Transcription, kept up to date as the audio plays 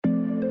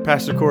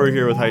Pastor Corey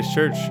here with Heights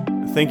Church.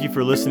 Thank you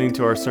for listening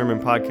to our sermon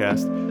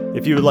podcast.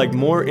 If you would like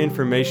more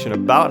information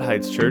about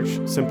Heights Church,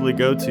 simply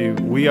go to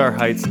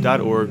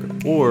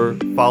weareheights.org or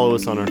follow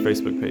us on our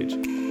Facebook page.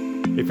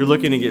 If you're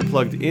looking to get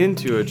plugged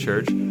into a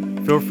church,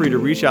 feel free to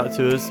reach out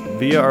to us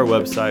via our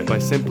website by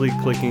simply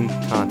clicking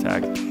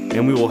contact,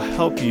 and we will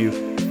help you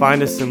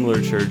find a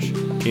similar church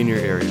in your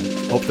area.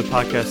 Hope the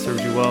podcast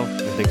serves you well,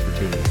 and thanks for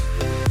tuning in.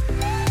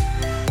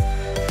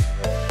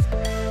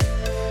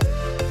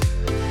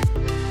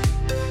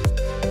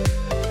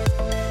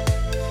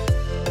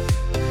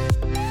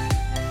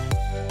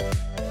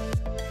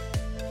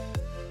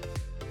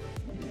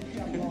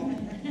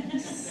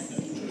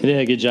 He did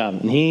a good job,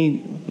 and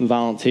he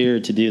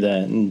volunteered to do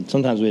that. And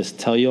sometimes we just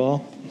tell you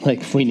all,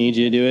 we need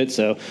you to do it.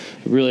 So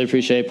really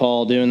appreciate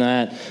Paul doing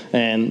that.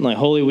 And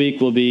Holy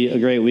Week will be a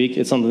great week.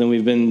 It's something that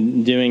we've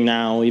been doing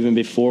now, even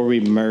before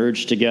we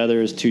merged together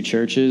as two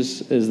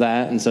churches, is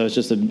that. And so it's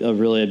just a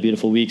really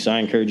beautiful week. So I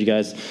encourage you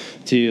guys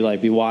to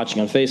be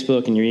watching on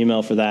Facebook and your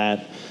email for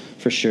that.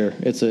 For sure.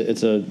 It's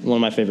one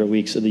of my favorite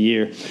weeks of the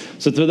year.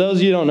 So for those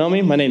of you who don't know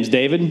me, my name's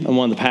David. I'm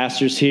one of the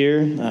pastors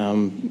here.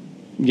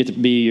 Get to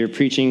be your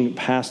preaching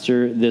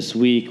pastor this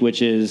week,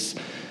 which is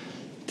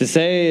to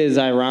say is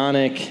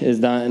ironic, is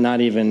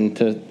not even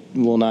to,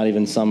 we'll not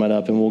even sum it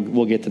up, and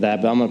we'll get to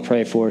that. But I'm going to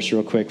pray for us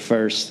real quick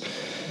first.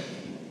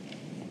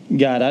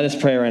 God, I just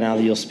pray right now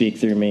that you'll speak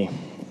through me.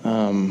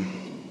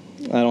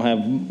 I don't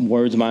have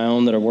words of my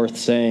own that are worth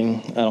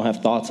saying. I don't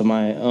have thoughts of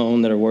my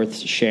own that are worth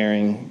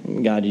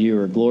sharing. God, you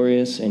are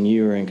glorious, and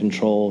you are in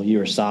control.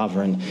 You are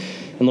sovereign.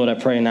 And Lord, I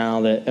pray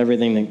now that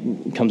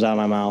everything that comes out of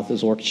my mouth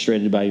is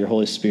orchestrated by your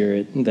Holy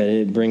Spirit, that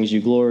it brings you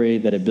glory,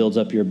 that it builds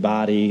up your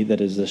body, that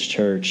is this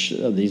church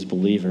of these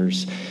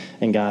believers.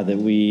 And God, that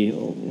we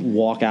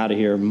walk out of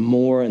here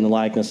more in the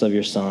likeness of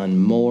your Son,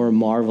 more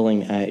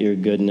marveling at your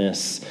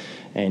goodness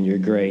and your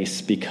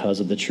grace because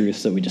of the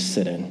truths that we just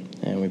sit in.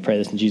 And we pray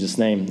this in Jesus'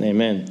 name.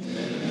 Amen.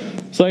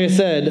 So like I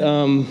said,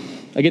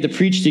 I get to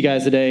preach to you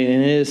guys today,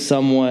 and it is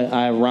somewhat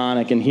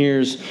ironic, and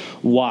here's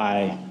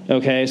why.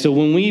 Okay, so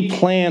when we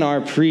plan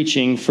our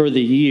preaching for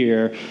the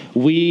year,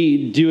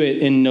 we do it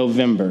in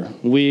November.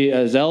 We,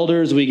 as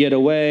elders, we get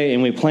away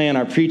and we plan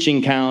our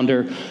preaching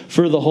calendar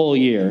for the whole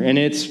year. And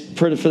it's,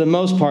 for the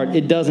most part,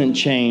 it doesn't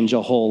change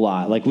a whole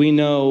lot. We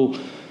know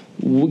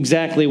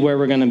exactly where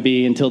we're going to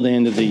be until the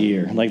end of the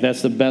year.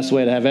 That's the best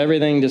way to have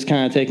everything just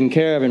kind of taken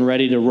care of and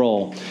ready to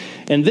roll.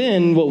 And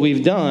then what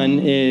we've done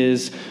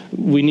is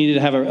we needed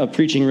to have a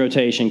preaching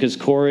rotation because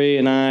Corey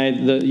and I,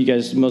 you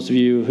guys, most of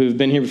you who've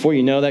been here before,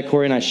 you know that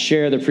Corey and I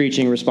share the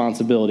preaching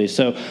responsibility.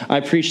 So I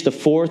preach the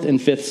fourth and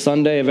fifth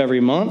Sunday of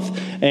every month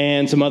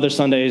and some other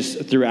Sundays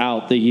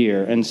throughout the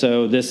year. And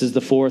so this is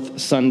the fourth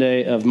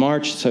Sunday of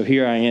March, so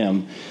here I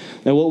am.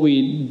 Now, what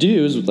we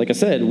do is, like I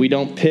said, we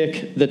don't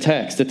pick the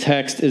text. The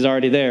text is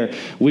already there.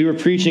 We were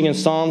preaching in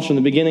Psalms from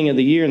the beginning of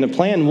the year, and the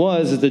plan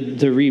was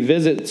to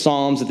revisit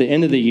Psalms at the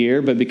end of the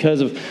year, but because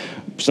of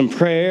some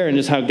prayer and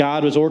just how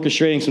God was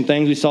orchestrating some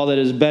things, we saw that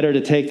it was better to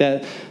take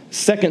that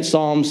second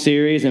Psalm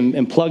series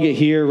and plug it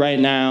here right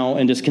now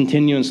and just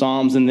continue in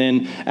Psalms, and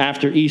then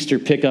after Easter,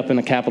 pick up in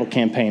a capital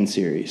campaign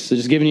series. So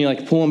just giving you,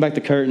 pulling back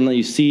the curtain, let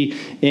you see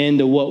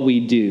into what we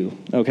do,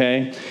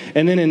 okay?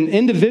 And then in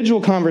individual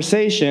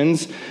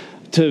conversations,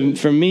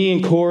 for me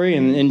and Corey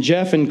and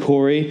Jeff and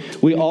Corey,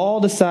 we all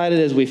decided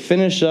as we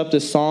finish up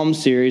this Psalm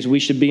series, we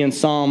should be in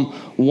Psalm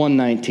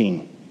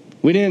 119.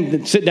 We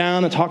didn't sit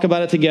down and talk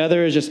about it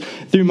together. It's just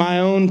through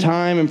my own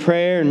time and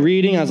prayer and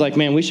reading, I was like,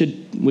 man, we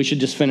should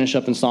just finish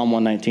up in Psalm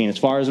 119. As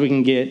far as we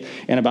can get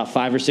in about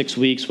 5 or 6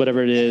 weeks,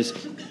 whatever it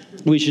is,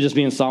 we should just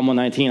be in Psalm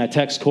 119. I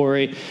text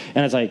Corey, and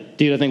I was like,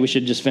 dude, I think we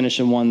should just finish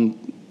in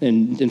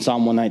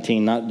Psalm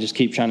 119, not just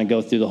keep trying to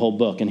go through the whole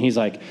book. And he's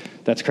like,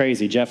 that's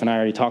crazy. Jeff and I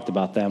already talked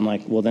about that. I'm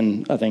like, well,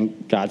 then I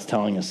think God's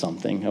telling us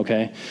something,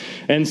 okay?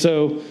 And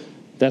so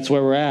that's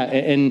where we're at.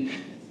 And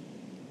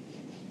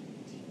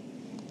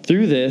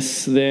through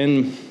this,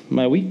 then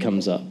my week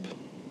comes up.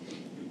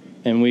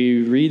 And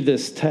we read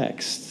this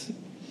text.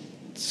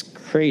 It's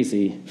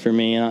crazy for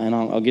me, and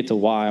I'll get to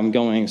why. I'm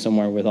going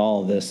somewhere with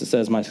all of this. It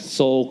says, my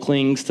soul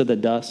clings to the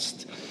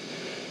dust.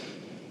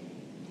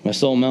 My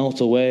soul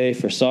melts away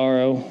for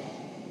sorrow.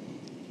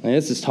 And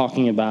this is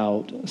talking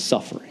about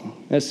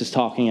suffering. This is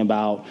talking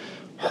about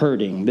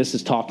hurting. This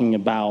is talking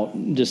about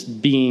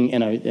just being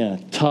in a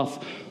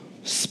tough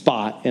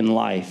spot in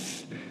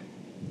life.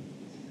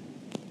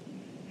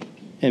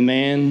 And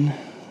man,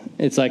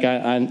 it's like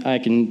I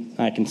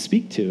can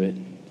speak to it.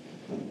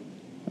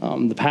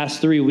 The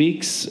past 3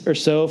 weeks or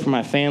so for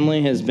my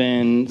family has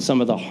been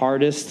some of the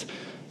hardest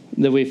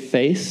that we've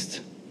faced.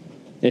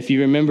 If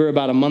you remember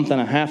about a month and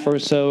a half or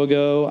so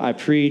ago, I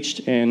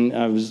preached, and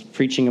I was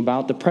preaching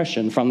about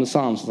depression from the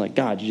Psalms. I was like,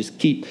 God, you just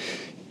keep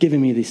giving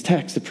me these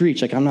texts to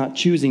preach. I'm not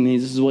choosing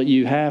these. This is what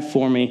you have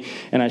for me.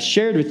 And I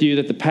shared with you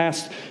that the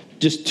past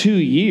just 2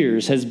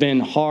 years has been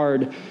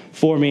hard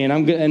for me, and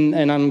I'm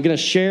going to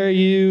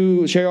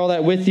share all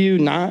that with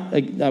you.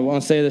 I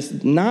want to say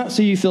this, not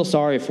so you feel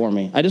sorry for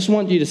me. I just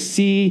want you to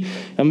see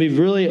and be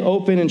really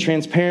open and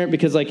transparent,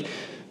 because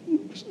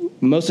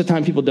most of the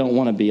time people don't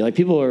want to be. Like,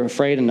 people are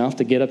afraid enough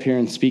to get up here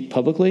and speak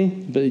publicly,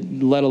 but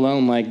let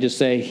alone like just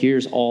say,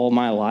 here's all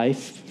my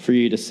life for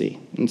you to see.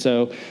 And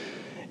so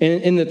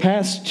in the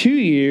past 2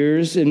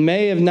 years, in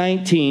May of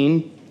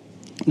 19,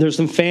 there's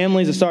some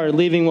families that started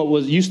leaving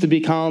what used to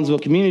be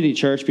Collinsville Community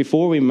Church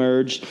before we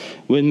merged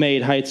with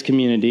Made Heights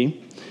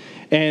Community.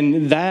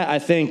 And that, I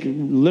think,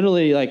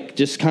 literally like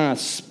just kind of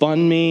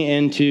spun me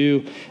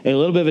into a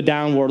little bit of a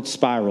downward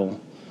spiral,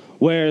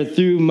 where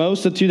through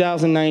most of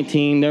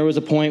 2019, there was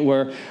a point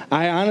where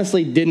I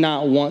honestly did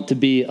not want to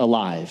be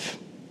alive.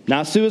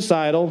 Not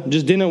suicidal,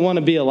 just didn't want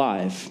to be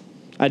alive.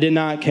 I did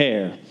not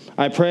care.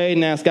 I prayed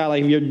and asked God,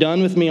 like, if you're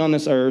done with me on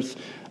this earth,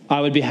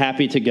 I would be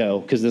happy to go,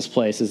 because this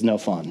place is no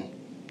fun.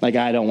 Like,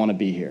 I don't want to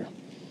be here.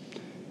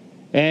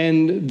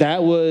 And I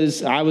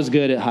was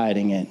good at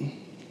hiding it.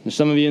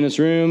 Some of you in this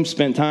room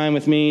spent time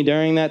with me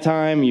during that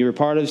time. You were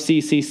part of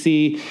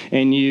CCC,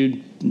 and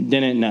you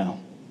didn't know.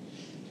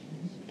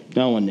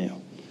 No one knew.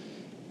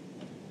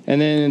 And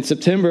then in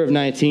September of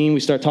 19, we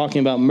start talking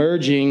about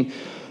merging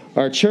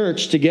our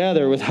church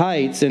together with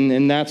Heights,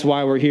 and that's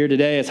why we're here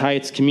today as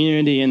Heights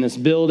Community in this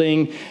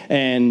building.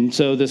 And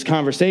so this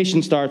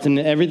conversation starts, and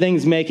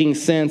everything's making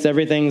sense,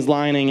 everything's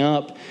lining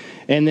up.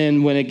 And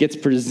then when it gets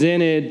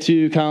presented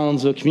to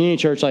Collinsville Community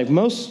Church, like for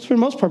the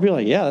most part, people are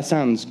like, yeah, that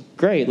sounds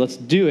great, let's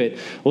do it.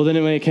 Well,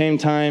 then when it came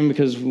time,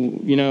 because,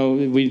 you know,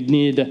 we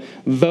needed to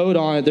vote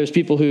on it, there's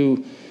people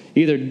who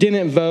either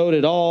didn't vote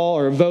at all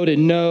or voted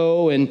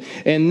no. And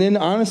then,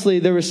 honestly,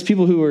 there was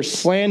people who were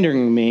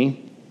slandering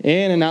me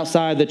in and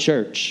outside the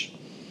church,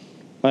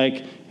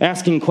 like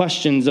asking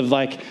questions of,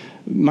 like,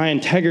 my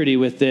integrity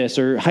with this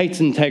or Heights'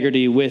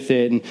 integrity with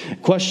it,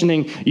 and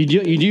questioning,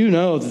 you do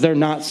know that they're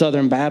not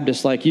Southern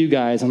Baptists like you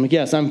guys. I'm like,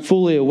 yes, I'm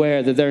fully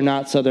aware that they're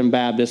not Southern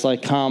Baptists.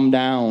 Like, calm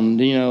down.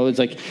 You know, it's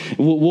like,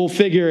 we'll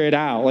figure it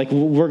out. Like,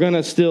 we're going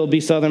to still be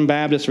Southern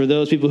Baptists for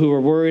those people who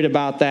are worried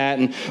about that,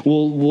 and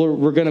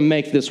we're going to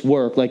make this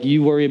work. Like,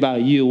 you worry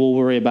about you, we'll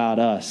worry about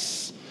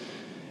us.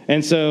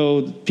 And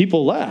so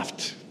people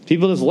left.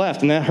 People just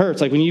left, and that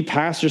hurts. Like, when you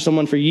pastor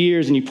someone for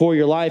years and you pour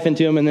your life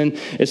into them, and then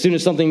as soon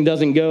as something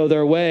doesn't go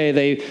their way,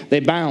 they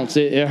bounce.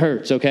 It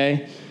hurts,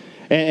 okay?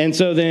 And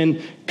so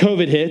then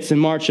COVID hits in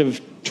March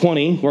of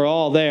 20. We're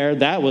all there.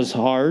 That was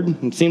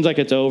hard. It seems like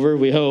it's over.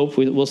 We hope.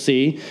 We'll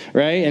see,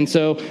 right? And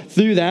so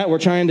through that, we're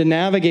trying to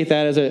navigate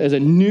that as a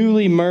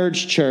newly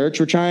merged church.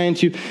 We're trying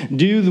to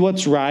do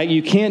what's right.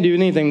 You can't do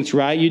anything that's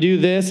right. You do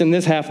this, and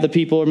this half of the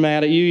people are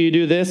mad at you. You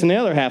do this, and the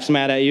other half's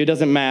mad at you. It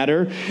doesn't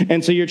matter.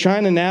 And so you're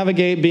trying to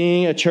navigate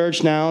being a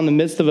church now in the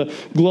midst of a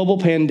global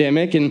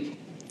pandemic, and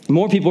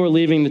more people are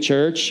leaving the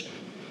church.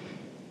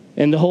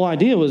 And the whole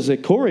idea was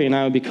that Corey and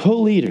I would be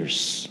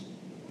co-leaders.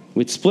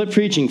 We'd split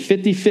preaching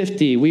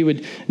 50-50. We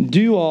would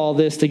do all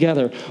this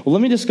together. Well,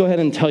 let me just go ahead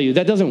and tell you,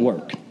 that doesn't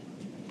work.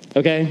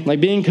 Okay? Like,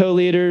 being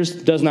co-leaders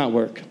does not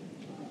work.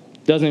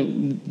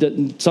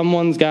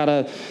 Someone's got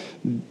to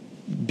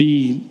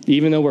be,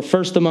 even though we're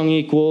first among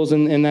equals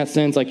in that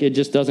sense, like, it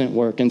just doesn't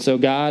work. And so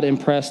God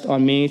impressed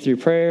on me through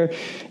prayer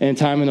and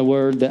time in the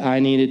Word that I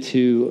needed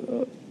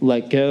to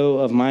let go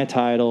of my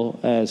title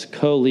as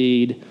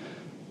co-lead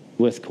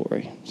with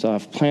Corey. So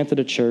I've planted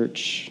a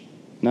church.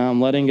 Now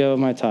I'm letting go of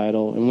my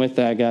title. And with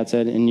that, God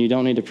said, and you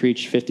don't need to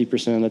preach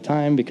 50% of the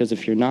time, because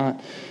if you're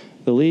not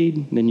the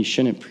lead, then you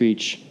shouldn't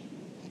preach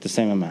the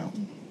same amount.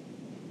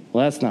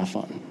 Well, that's not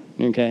fun,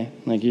 okay?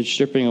 Like, you're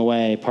stripping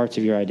away parts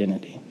of your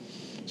identity.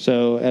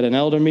 So at an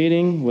elder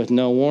meeting with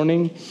no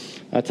warning,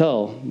 I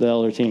tell the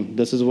elder team,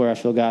 this is where I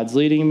feel God's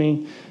leading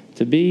me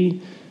to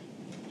be,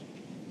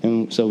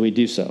 and so we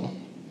do so.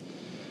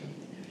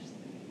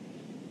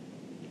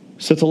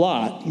 So it's a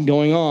lot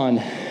going on.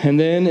 And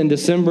then in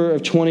December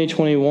of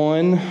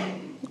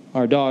 2021,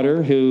 our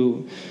daughter,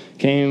 who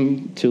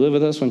came to live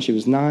with us when she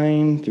was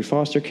 9 through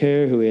foster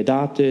care, who we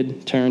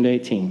adopted, turned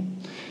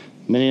 18.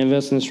 Many of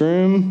us in this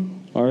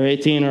room are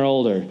 18 or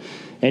older.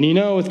 And you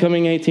know, with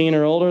coming 18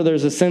 or older,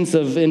 there's a sense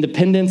of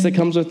independence that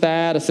comes with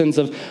that, a sense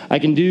of I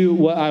can do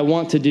what I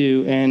want to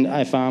do. And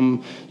if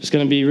I'm just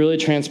going to be really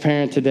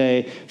transparent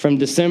today, from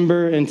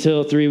December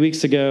until 3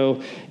 weeks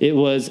ago, it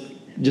was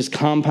just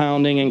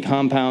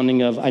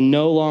compounding of, I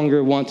no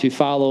longer want to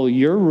follow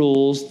your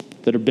rules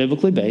that are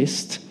biblically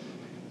based,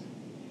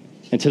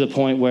 and to the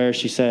point where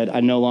she said, I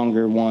no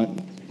longer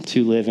want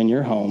to live in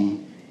your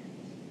home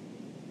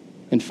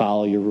and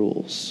follow your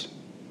rules.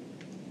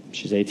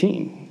 She's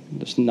 18.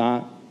 There's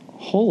not a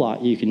whole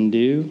lot you can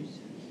do.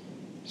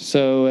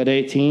 So at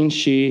 18,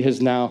 she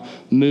has now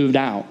moved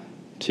out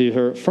to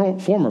her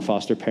former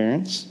foster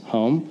parents'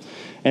 home.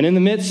 And in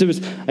the midst, it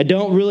was, I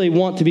don't really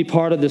want to be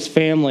part of this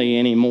family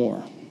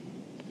anymore.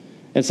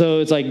 And so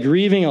it's like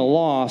grieving a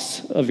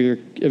loss of your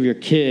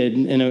kid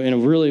in a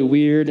really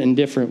weird and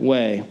different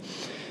way.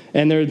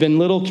 And there had been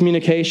little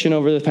communication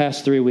over the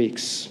past 3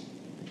 weeks.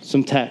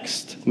 Some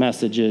text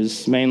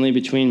messages, mainly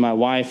between my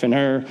wife and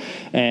her,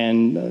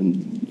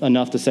 and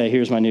enough to say,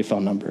 here's my new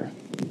phone number.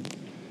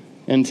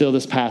 Until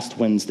this past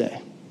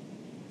Wednesday,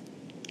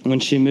 when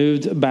she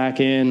moved back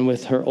in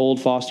with her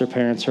old foster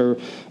parents, her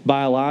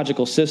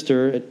biological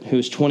sister,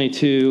 who's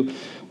 22,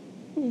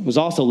 was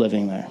also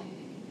living there.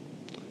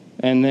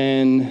 And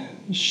then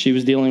she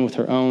was dealing with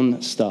her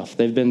own stuff.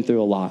 They've been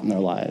through a lot in their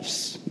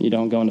lives. You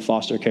don't go into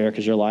foster care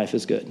because your life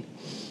is good,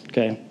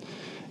 okay?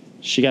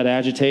 She got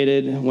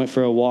agitated, went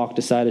for a walk,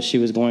 decided she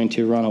was going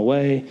to run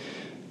away,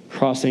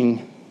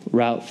 crossing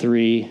Route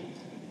 3,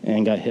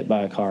 and got hit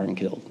by a car and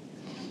killed.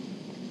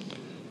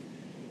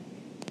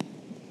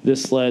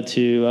 This led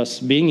to us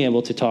being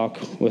able to talk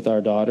with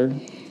our daughter.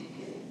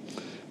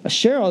 I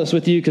share all this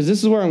with you because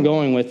this is where I'm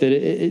going with it.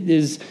 It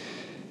is,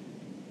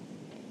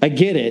 I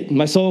get it.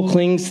 My soul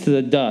clings to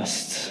the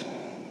dust.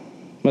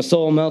 My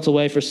soul melts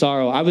away for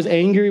sorrow. I was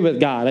angry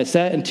with God. I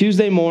sat on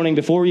Tuesday morning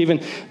before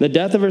even the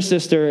death of her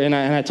sister, and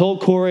I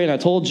told Corey and I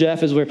told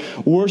Jeff as we're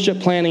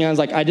worship planning, I was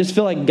like, I just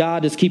feel like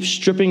God just keeps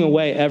stripping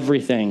away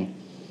everything.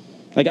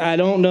 Like, I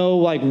don't know,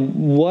 like,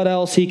 what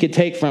else he could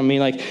take from me.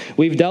 Like,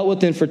 we've dealt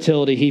with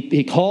infertility.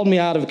 He called me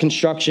out of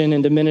construction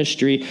into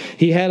ministry.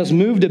 He had us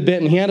move to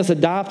Benton. He had us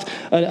adopt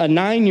a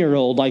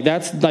 9-year-old. Like,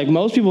 that's, like,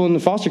 most people in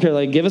the foster care,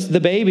 like, give us the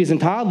babies and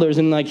toddlers.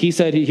 And, like, he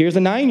said, here's a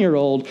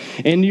 9-year-old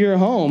into your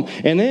home.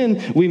 And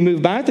then we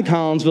moved back to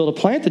Collinsville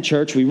to plant the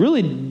church.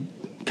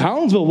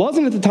 Collinsville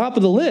wasn't at the top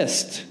of the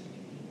list.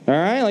 All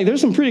right, like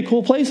there's some pretty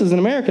cool places in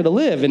America to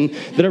live and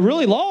that are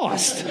really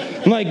lost.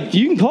 I'm like,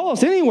 you can call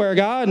us anywhere,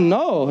 God.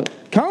 No,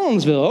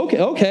 Collinsville.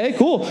 Okay,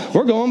 cool.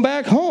 We're going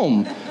back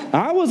home.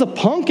 I was a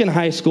punk in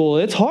high school.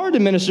 It's hard to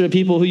minister to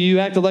people who you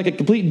acted like a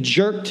complete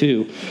jerk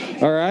to.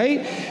 All right,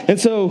 and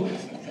so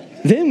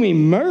then we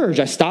merged.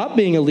 I stopped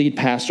being a lead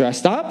pastor. I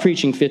stopped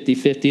preaching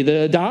 50-50.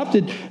 The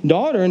adopted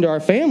daughter into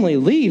our family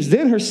leaves.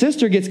 Then her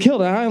sister gets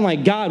killed. And I'm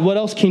like, God, what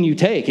else can you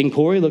take? And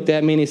Corey looked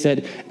at me and he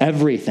said,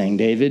 everything,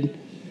 David.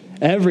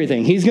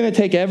 Everything. He's going to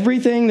take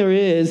everything there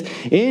is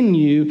in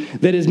you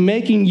that is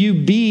making you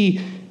be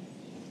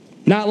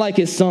not like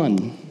his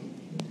son.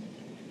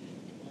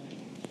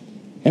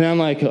 And I'm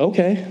like,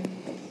 okay.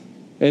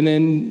 And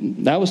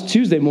then that was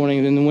Tuesday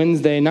morning. And then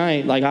Wednesday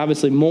night, like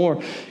obviously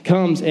more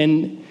comes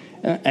and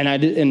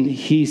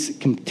he's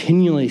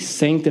continually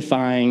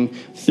sanctifying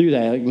through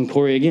that. And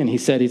Corey, again,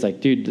 he's like,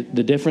 dude,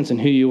 the difference in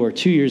who you were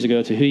 2 years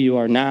ago to who you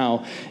are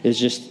now is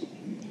just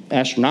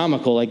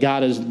astronomical. Like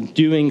God is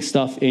doing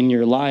stuff in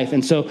your life.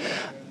 And so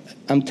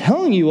I'm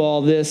telling you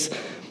all this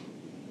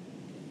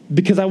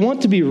because I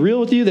want to be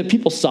real with you that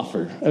people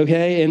suffer,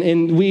 okay?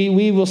 And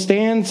we will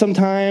stand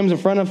sometimes in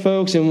front of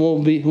folks and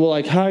we'll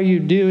like, how are you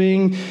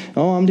doing?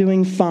 Oh, I'm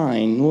doing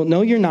fine. Well,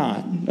 no, you're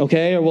not,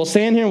 okay? Or we'll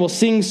stand here and we'll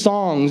sing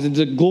songs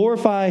to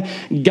glorify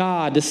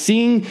God, to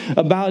sing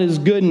about his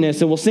goodness.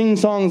 And we'll sing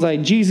songs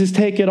like, Jesus,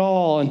 take it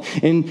all,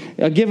 and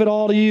I give it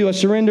all to you, I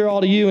surrender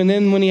all to you. And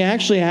then when he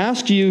actually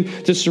asks you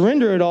to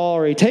surrender it all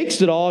or he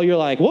takes it all, you're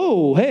like,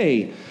 whoa,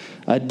 hey,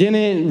 I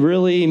didn't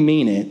really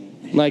mean it.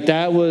 Like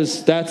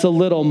that's a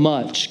little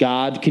much,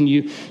 God. Can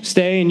you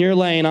stay in your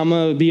lane? I'm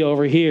going to be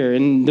over here.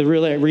 And the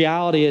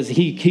reality is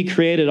he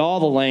created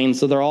all the lanes,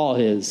 so they're all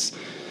his.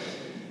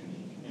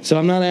 So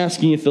I'm not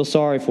asking you to feel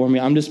sorry for me.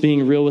 I'm just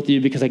being real with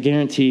you because I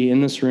guarantee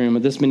in this room,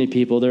 with this many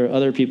people, there are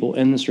other people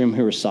in this room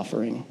who are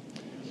suffering.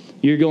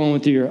 You're going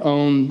through your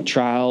own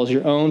trials,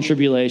 your own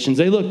tribulations.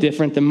 They look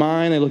different than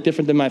mine. They look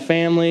different than my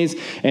family's.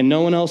 And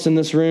no one else in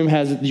this room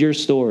has your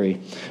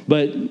story.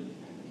 But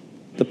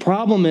the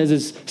problem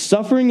is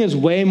suffering is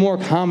way more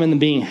common than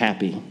being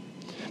happy.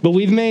 But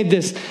we've made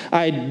this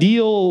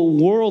ideal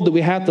world that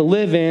we have to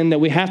live in, that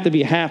we have to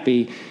be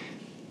happy.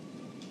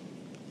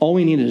 All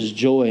we need is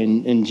joy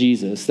in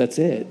Jesus. That's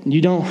it.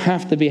 You don't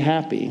have to be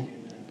happy.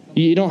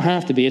 You don't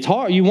have to be. It's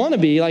hard. You want to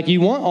be. Like, you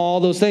want all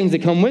those things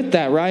that come with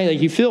that, right? Like,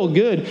 you feel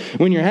good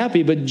when you're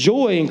happy. But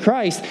joy in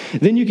Christ,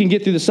 then you can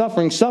get through the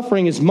suffering.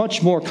 Suffering is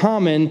much more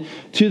common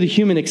to the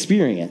human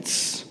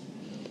experience.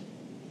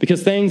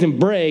 Because things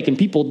break and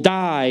people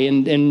die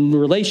and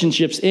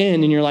relationships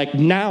end, and you're like,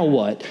 now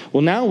what?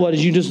 Well, now what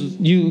is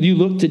you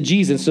look to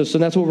Jesus. So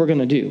that's what we're going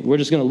to do. We're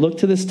just going to look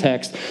to this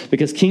text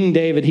because King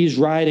David, he's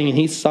writing and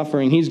he's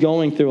suffering. He's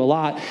going through a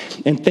lot.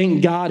 And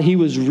thank God he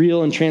was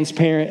real and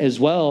transparent as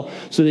well,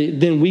 so that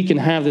then we can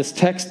have this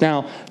text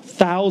now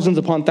thousands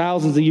upon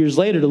thousands of years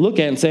later to look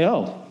at and say,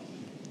 oh,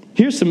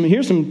 here's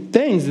some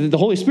things that the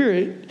Holy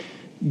Spirit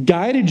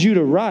guided you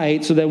to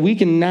write so that we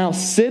can now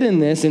sit in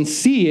this and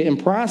see it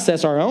and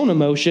process our own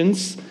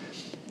emotions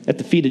at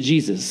the feet of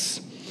Jesus.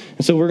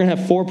 And so we're going to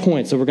have 4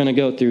 points that we're going to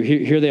go through.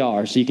 Here they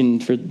are. So you can,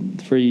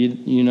 for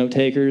you note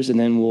takers, and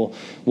then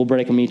we'll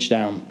break them each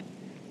down.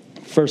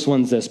 First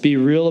one's this: be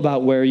real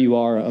about where you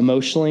are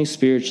emotionally,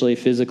 spiritually,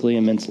 physically,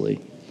 and mentally.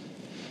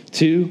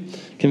 2,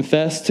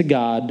 confess to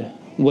God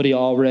what he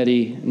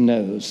already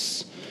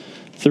knows.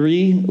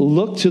 3,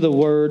 look to the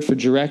word for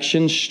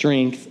direction,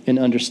 strength, and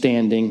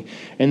understanding.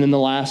 And then the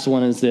last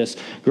one is this: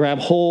 grab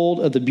hold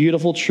of the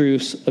beautiful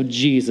truths of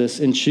Jesus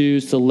and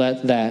choose to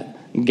let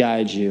that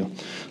guide you.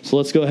 So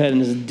let's go ahead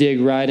and just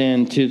dig right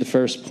into the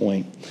first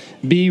point.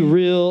 Be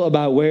real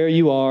about where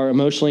you are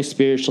emotionally,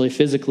 spiritually,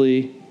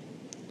 physically,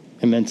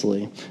 and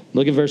mentally.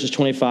 Look at verses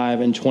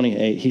 25 and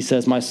 28. He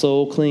says, my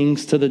soul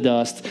clings to the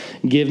dust.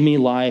 Give me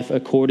life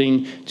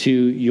according to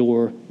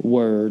your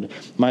word.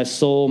 My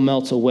soul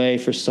melts away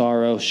for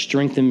sorrow.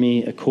 Strengthen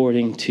me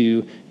according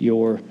to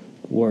your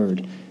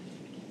word.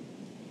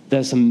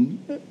 There's some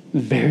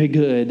very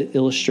good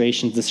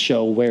illustrations to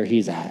show where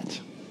he's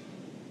at.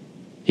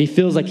 He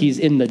feels like he's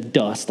in the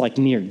dust, like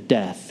near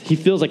death. He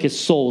feels like his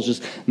soul's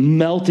just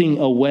melting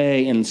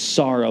away in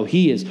sorrow.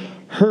 He is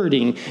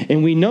hurting,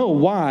 and we know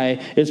why.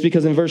 It's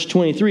because in verse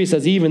 23 it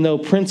says, even though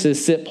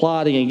princes sit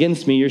plotting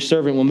against me, your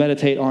servant will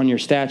meditate on your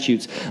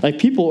statutes. Like,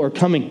 people are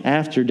coming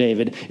after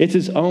David. It's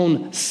his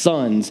own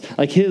sons.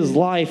 Like, his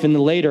life in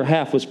the later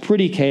half was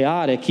pretty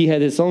chaotic. He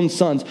had his own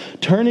sons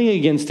turning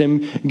against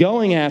him,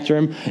 going after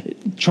him,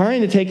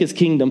 trying to take his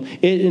kingdom.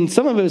 And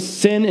some of it was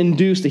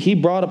sin-induced, that he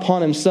brought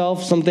upon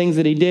himself some things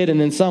that he did, and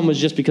then some was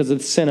just because of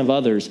the sin of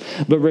others.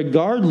 But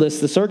regardless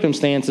the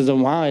circumstances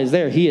and why he's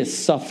there, he is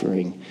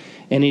suffering.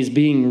 And he's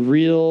being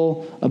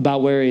real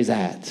about where he's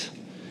at.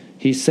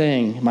 He's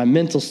saying, my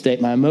mental state,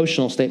 my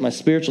emotional state, my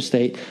spiritual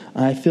state,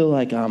 I feel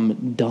like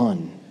I'm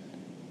done.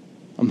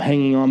 I'm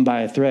hanging on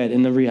by a thread.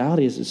 And the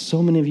reality is that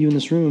so many of you in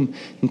this room,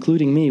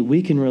 including me,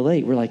 we can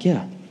relate. We're like,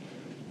 yeah,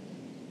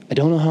 I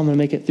don't know how I'm going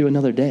to make it through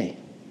another day.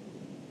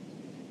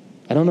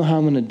 I don't know how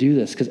I'm going to do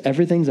this because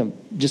everything's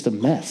just a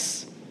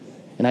mess.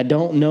 And I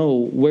don't know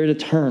where to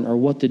turn or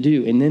what to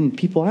do. And then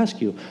people ask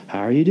you,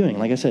 how are you doing?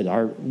 Like I said,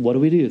 what do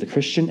we do? The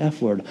Christian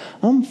F word.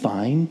 I'm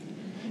fine.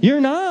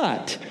 You're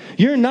not.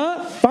 You're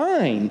not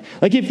fine.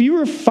 Like, if you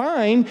were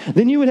fine,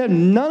 then you would have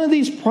none of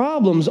these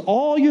problems.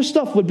 All your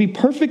stuff would be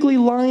perfectly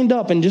lined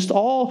up and just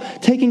all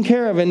taken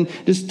care of and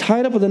just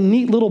tied up with a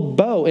neat little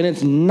bow. And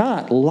it's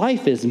not.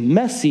 Life is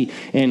messy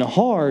and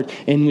hard.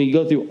 And we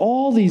go through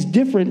all these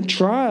different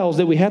trials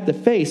that we have to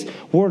face.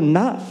 We're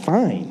not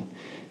fine.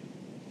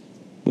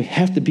 We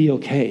have to be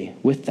okay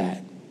with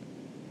that.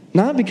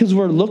 Not because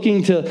we're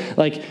looking to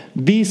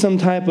be some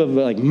type of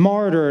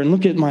martyr and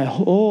look at my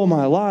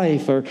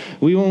life, or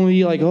we want to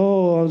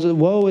be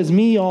woe is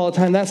me all the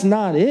time. That's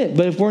not it.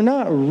 But if we're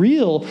not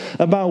real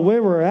about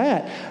where we're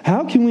at,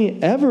 how can we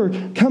ever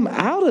come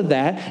out of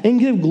that and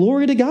give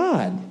glory to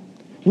God?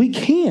 We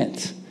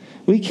can't.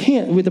 We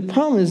can't. The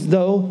problem is,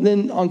 though,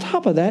 then on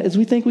top of that is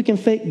we think we can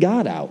fake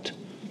God out.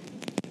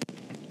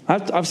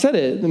 I've said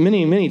it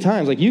many, many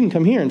times. You can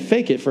come here and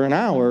fake it for an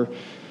hour,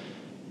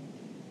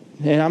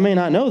 and I may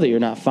not know that you're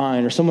not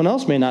fine, or someone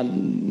else may not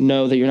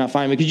know that you're not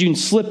fine, because you can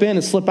slip in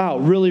and slip out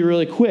really,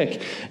 really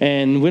quick.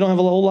 And we don't have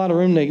a whole lot of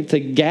room to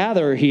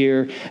gather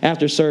here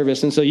after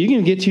service. And so you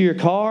can get to your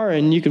car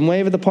and you can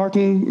wave at the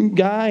parking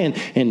guy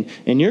and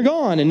you're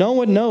gone. And no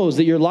one knows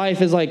that your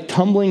life is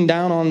tumbling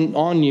down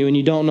on you, and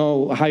you don't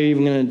know how you're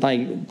even going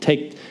to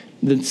take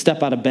the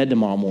step out of bed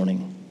tomorrow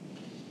morning.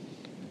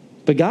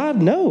 But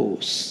God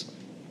knows.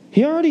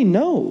 He already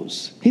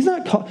knows. He's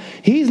not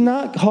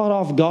caught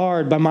off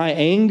guard by my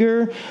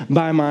anger,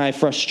 by my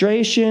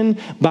frustration,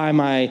 by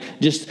my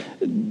just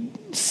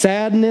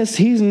sadness.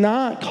 He's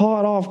not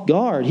caught off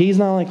guard. He's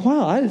not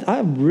wow, I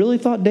really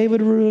thought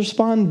David would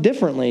respond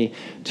differently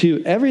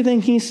to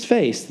everything he's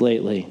faced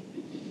lately.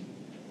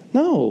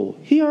 No,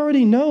 he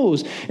already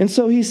knows. And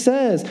so he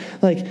says,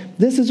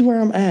 this is where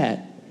I'm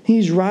at.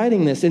 He's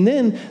writing this. And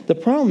then the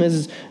problem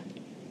is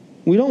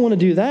we don't want to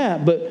do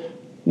that, but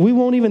we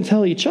won't even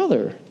tell each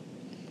other.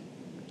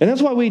 And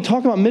that's why we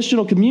talk about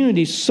missional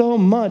community so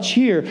much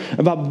here,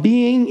 about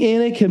being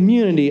in a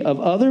community of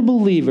other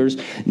believers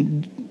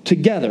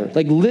together,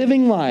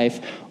 living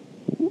life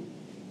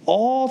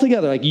all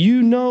together.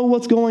 You know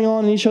what's going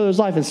on in each other's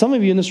life. And some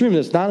of you in this room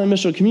that's not in a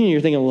missional community,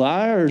 you're thinking,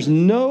 there's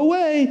no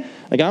way.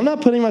 I'm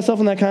not putting myself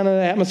in that kind of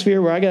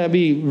atmosphere where I got to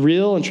be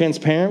real and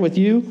transparent with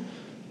you.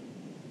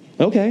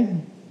 Okay,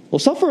 well,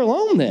 suffer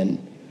alone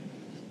then.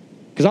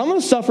 Because I'm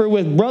going to suffer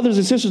with brothers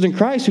and sisters in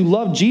Christ who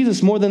love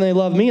Jesus more than they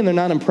love me, and they're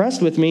not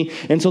impressed with me,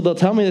 and so they'll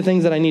tell me the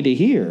things that I need to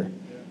hear.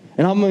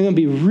 And I'm going to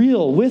be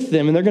real with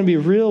them, and they're going to be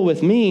real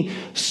with me,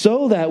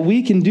 so that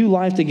we can do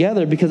life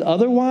together, because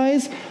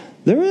otherwise,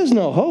 there is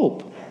no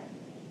hope.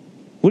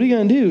 What are you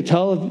going to do?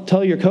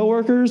 Tell your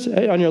coworkers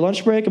on your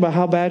lunch break about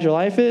how bad your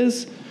life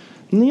is?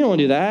 You don't want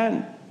to do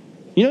that.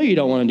 You know you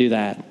don't want to do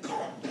that.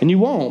 And you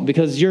won't,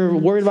 because you're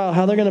worried about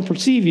how they're going to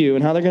perceive you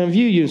and how they're going to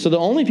view you. So the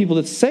only people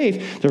that's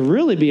safe to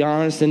really be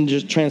honest and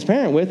just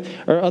transparent with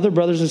are other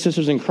brothers and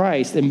sisters in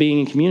Christ and being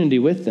in community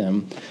with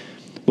them.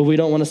 But we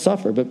don't want to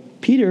suffer. But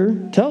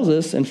Peter tells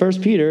us in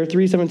 1 Peter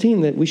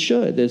 3:17 that we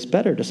should. It's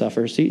better to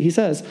suffer. See, he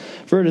says,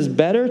 for it is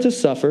better to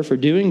suffer for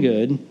doing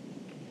good,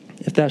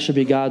 if that should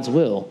be God's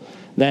will,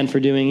 than for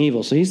doing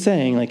evil. So he's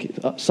saying,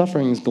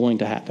 suffering is going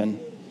to happen.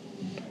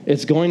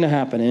 It's going to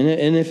happen.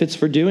 And if it's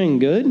for doing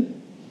good,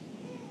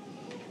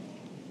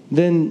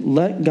 then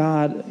let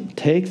God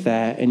take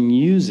that and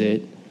use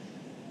it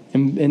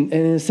and in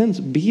a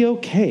sense, be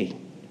okay.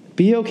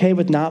 Be okay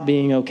with not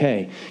being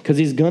okay, because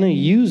he's going to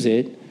use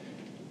it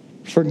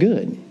for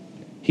good.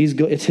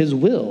 It's his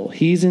will.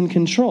 He's in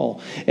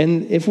control.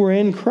 And if we're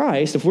in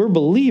Christ, if we're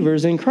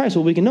believers in Christ,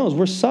 what we can know is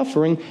we're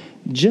suffering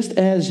just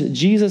as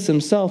Jesus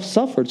himself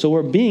suffered. So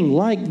we're being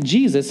like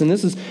Jesus. And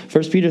this is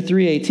 1 Peter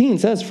 3:18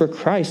 says, for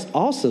Christ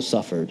also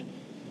suffered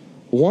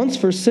once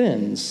for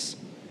sins,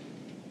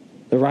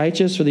 the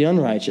righteous for the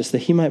unrighteous, that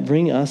he might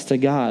bring us to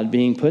God,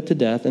 being put to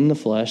death in the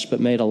flesh, but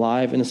made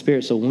alive in the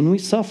spirit. So when we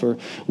suffer,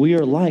 we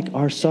are like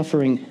our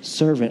suffering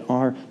servant,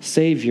 our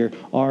Savior,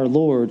 our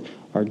Lord,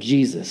 our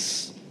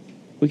Jesus.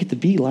 We get to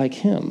be like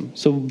him.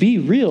 So be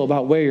real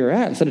about where you're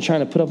at instead of trying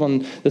to put up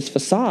on this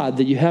facade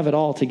that you have it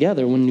all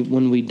together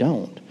when we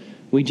don't.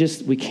 We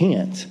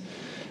can't.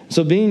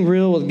 So being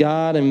real with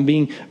God and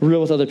being real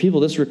with other people,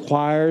 this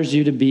requires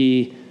you to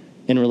be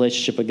in a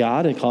relationship with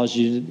God. It causes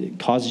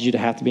you to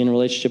have to be in a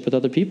relationship with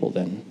other people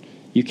then.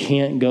 You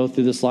can't go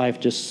through this life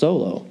just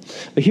solo.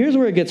 But here's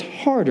where it gets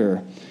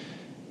harder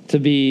to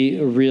be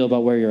real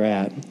about where you're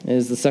at.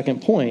 Is the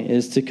second point,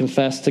 is to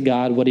confess to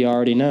God what he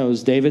already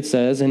knows. David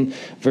says in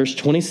verse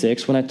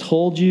 26, when I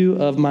told you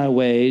of my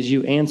ways,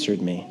 you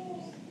answered me.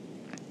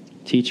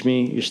 Teach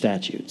me your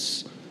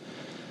statutes.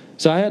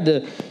 So I had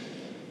to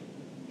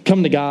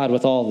come to God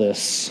with all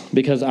this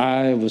because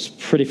I was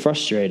pretty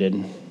frustrated.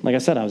 Like I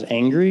said, I was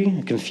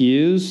angry,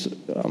 confused,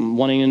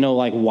 wanting to know,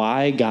 like,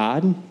 why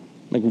God?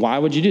 Like, why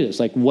would you do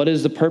this? Like, what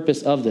is the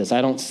purpose of this?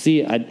 I don't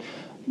see it.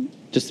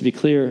 Just to be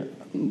clear,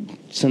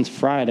 since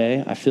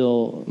Friday, I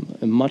feel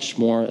much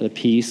more at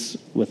peace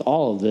with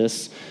all of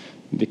this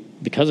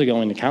because of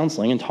going to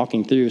counseling and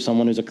talking through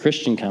someone who's a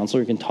Christian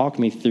counselor who can talk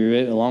me through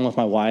it along with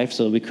my wife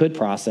so we could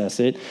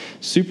process it.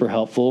 Super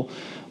helpful.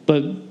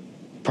 But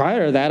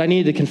prior to that, I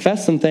needed to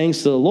confess some things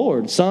to the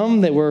Lord,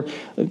 some that were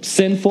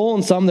sinful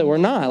and some that were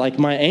not. Like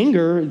my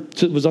anger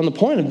was on the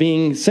point of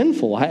being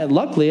sinful.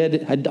 Luckily,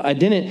 I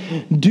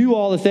didn't do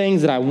all the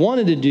things that I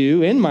wanted to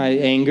do in my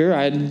anger,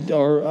 I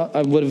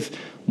would have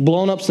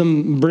blown up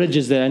some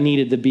bridges that I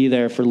needed to be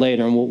there for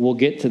later, and we'll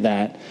get to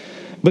that.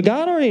 But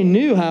God already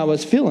knew how I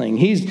was feeling.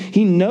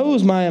 He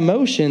knows my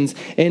emotions,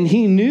 and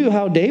he knew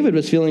how David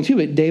was feeling too.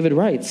 But David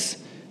writes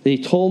that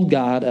he told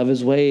God of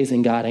his ways,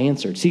 and God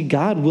answered. See,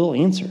 God will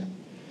answer.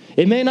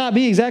 It may not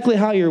be exactly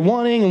how you're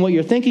wanting and what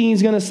you're thinking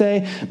he's going to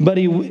say, but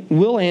he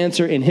will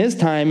answer in his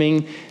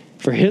timing,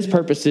 for his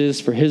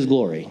purposes, for his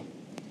glory.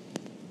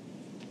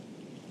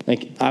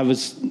 Like, I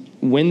was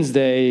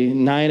Wednesday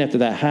night after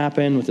that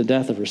happened with the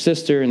death of her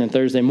sister, and then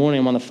Thursday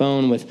morning I'm on the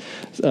phone with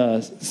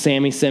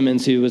Sammy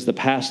Simmons, who was the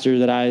pastor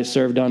that I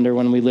served under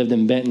when we lived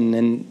in Benton,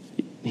 and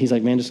he's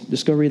like, man,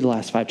 just go read the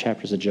last 5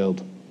 chapters of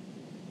Job.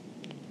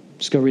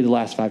 Just go read the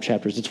last 5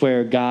 chapters. It's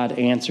where God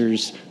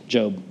answers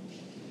Job.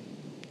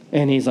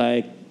 And he's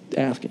like,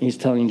 he's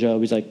telling Job,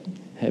 he's like,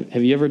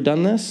 have you ever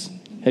done this?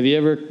 Have you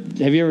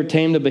ever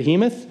tamed a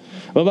behemoth?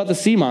 What about the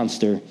sea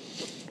monster?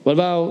 What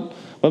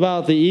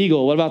about the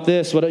eagle? What about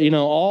this?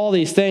 All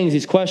these things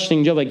he's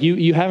questioning Job. Like,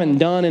 you haven't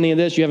done any of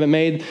this. You haven't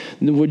made,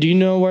 do you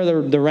know where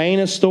the rain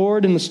is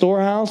stored in the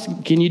storehouse?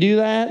 Can you do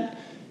that?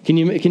 Can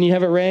you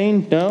have it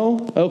rain?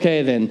 No?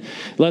 Okay, then.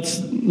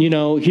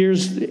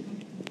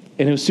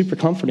 And it was super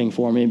comforting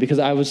for me because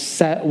I was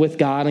sat with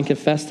God and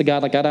confessed to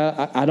God, like,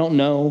 I don't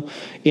know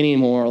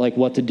anymore, like,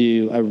 what to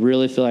do. I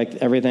really feel like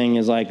everything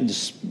is, like,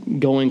 just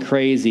going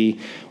crazy.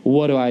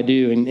 What do I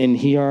do? And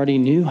he already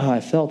knew how I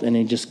felt, and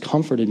he just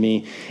comforted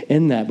me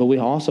in that. But we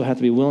also have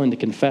to be willing to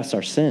confess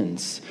our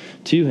sins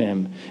to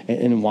him.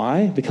 And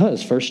why?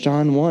 Because 1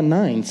 John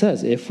 1:9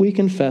 says, if we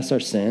confess our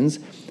sins,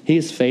 he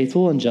is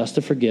faithful and just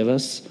to forgive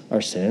us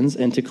our sins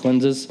and to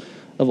cleanse us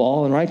of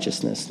all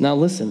unrighteousness. Now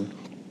listen.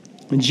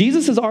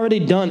 Jesus has already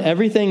done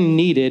everything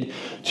needed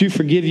to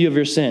forgive you of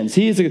your sins.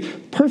 He is a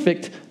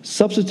perfect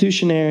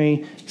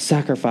substitutionary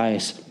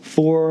sacrifice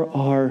for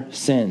our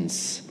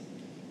sins.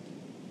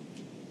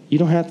 You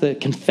don't have to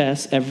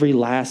confess every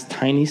last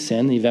tiny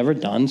sin that you've ever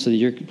done so that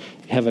you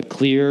have a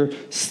clear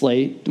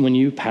slate when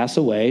you pass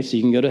away so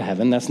you can go to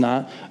heaven. That's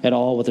not at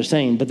all what they're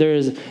saying. But there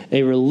is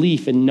a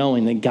relief in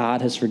knowing that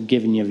God has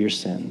forgiven you of your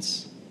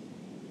sins.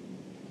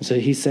 So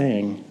he's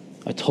saying,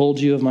 I told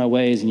you of my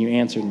ways and you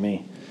answered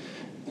me.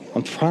 I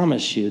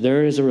promise you,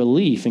 there is a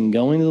relief in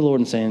going to the Lord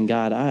and saying,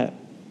 God,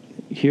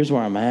 here's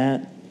where I'm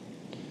at.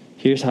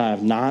 Here's how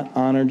I've not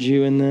honored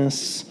you in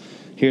this.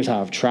 Here's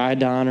how I've tried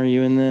to honor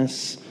you in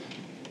this.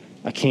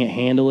 I can't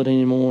handle it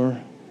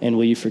anymore, and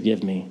will you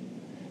forgive me?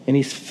 And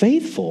he's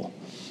faithful.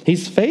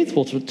 He's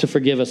faithful to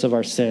forgive us of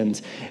our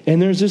sins.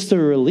 And there's just a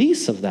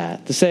release of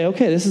that, to say,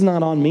 okay, this is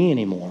not on me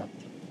anymore.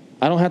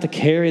 I don't have to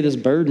carry this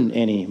burden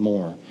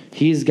anymore.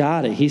 He's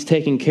got it. He's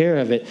taking care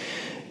of it.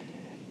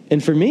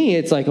 And for me,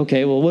 it's like,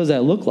 okay, well, what does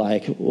that look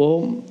like?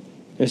 Well,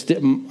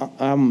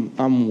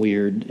 I'm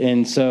weird.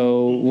 And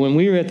so when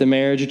we were at the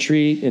marriage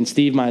retreat, and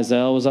Steve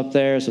Mizell was up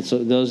there, so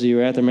those of you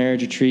who were at the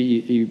marriage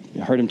retreat, you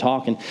heard him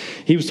talking.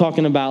 He was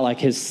talking about, like,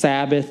 his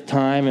Sabbath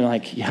time and,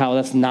 like, how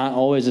that's not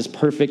always this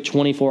perfect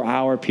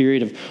 24-hour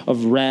period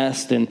of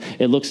rest, and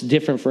it looks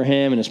different for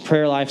him, and his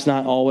prayer life's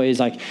not always,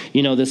 like,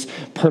 this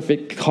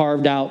perfect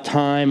carved-out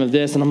time of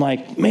this. And I'm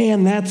like,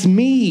 man, that's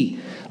me.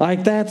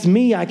 Like, that's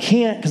me. I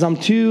can't because I'm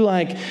too,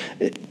 like,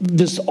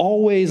 just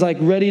always, like,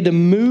 ready to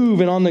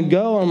move and on the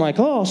go. I'm like,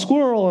 oh,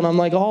 squirrel. And I'm,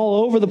 like,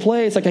 all over the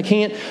place. Like, I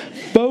can't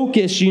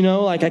focus,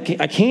 like,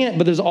 I can't.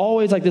 But there's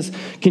always, like, this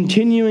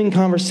continuing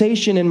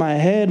conversation in my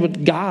head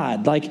with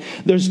God. Like,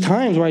 there's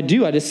times where I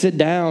just sit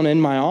down in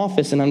my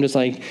office and I'm just,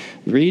 like,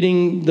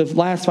 reading the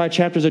last 5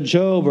 chapters of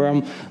Job, or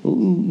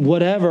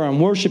I'm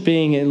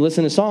worshiping and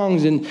listening to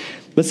songs.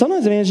 But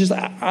sometimes, man,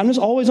 I'm just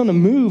always on the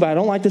move. I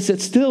don't like to sit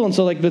still. And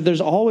so, like,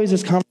 there's always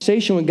this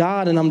conversation with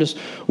God, and I'm just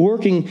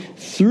working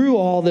through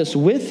all this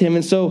with him.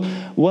 And so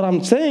what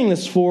I'm saying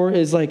this for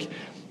is, like,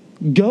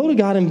 go to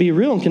God and be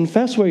real and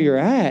confess where you're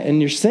at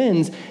and your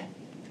sins.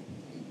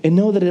 And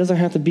know that it doesn't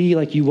have to be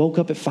like you woke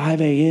up at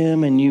 5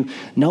 a.m. and you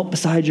knelt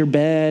beside your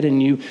bed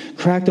and you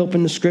cracked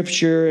open the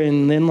scripture,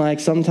 and then, like,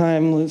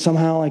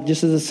 somehow, like,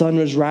 just as the sun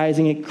was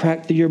rising, it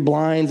cracked through your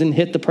blinds and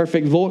hit the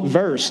perfect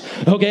verse.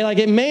 Okay, like,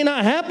 it may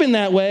not happen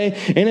that way,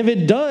 and if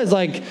it does,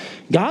 like,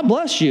 God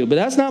bless you, but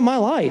that's not my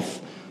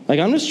life.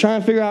 Like, I'm just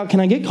trying to figure out, can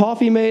I get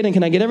coffee made and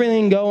can I get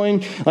everything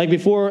going, like,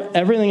 before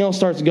everything else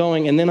starts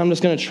going, and then I'm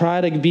just going to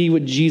try to be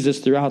with Jesus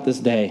throughout this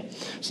day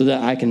so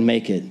that I can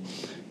make it.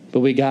 But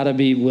we got to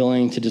be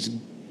willing to just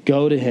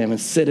go to him and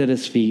sit at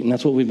his feet. And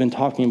that's what we've been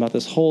talking about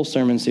this whole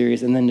sermon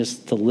series, and then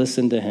just to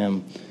listen to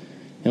him.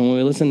 And when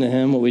we listen to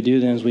him, what we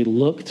do then is we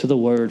look to the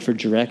word for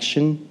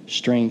direction,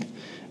 strength,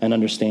 and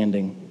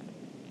understanding.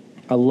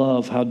 I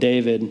love how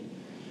David,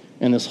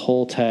 in this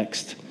whole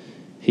text,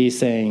 he's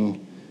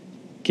saying,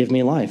 give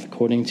me life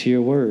according to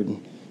your word.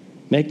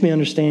 Make me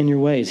understand your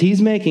ways.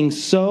 He's making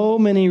so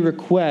many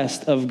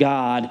requests of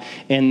God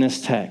in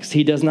this text.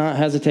 He does not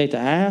hesitate to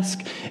ask,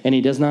 and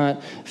he does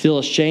not feel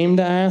ashamed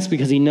to ask,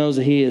 because he knows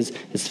that he is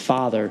his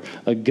father,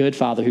 a good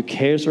father who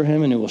cares for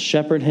him and who will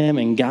shepherd him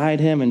and guide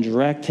him and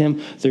direct him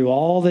through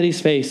all that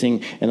he's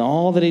facing and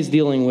all that he's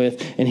dealing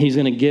with, and he's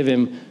going to give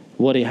him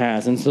what he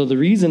has. And so the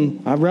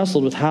reason I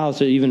wrestled with how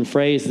to even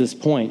phrase this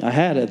point, I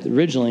had it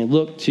originally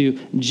look to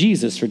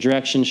Jesus for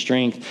direction,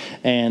 strength,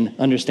 and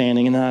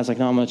understanding. And then I was like,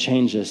 no, I'm going to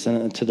change this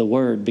to the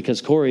word,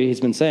 because Corey,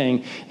 he's been saying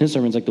in his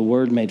sermons, like, the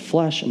word made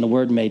flesh and the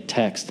word made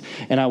text.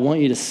 And I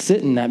want you to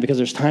sit in that, because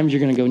there's times you're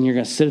going to go and you're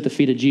going to sit at the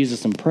feet of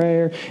Jesus in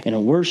prayer and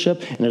in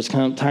worship. And there's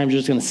times you're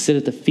just going to sit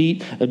at the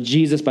feet of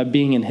Jesus by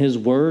being in his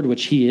word,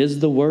 which he is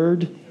the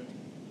word,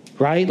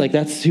 right? Like,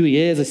 that's who he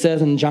is. It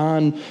says in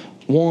John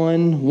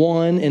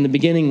 1:1, in the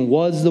beginning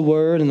was the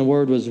Word, and the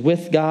Word was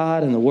with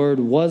God, and the Word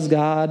was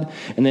God.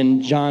 And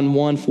then John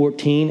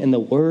 1:14, and the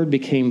Word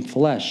became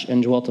flesh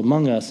and dwelt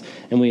among us,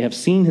 and we have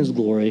seen his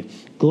glory.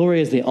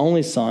 Glory is the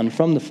only Son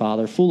from the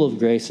Father, full of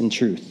grace and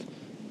truth.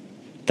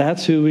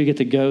 That's who we get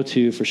to go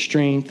to for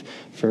strength,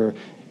 for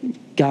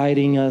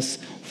guiding us,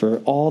 for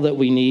all that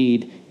we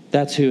need.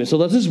 That's who. And so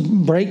let's just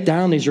break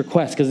down these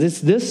requests,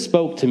 because this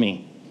spoke to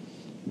me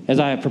as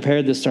I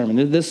prepared this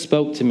sermon. This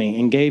spoke to me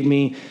and gave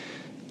me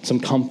some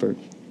comfort.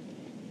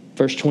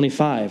 Verse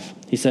 25,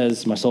 he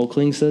says, my soul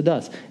clings to the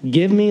dust.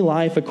 Give me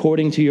life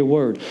according to your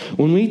word.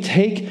 When we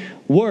take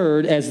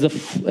word as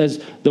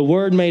the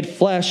word made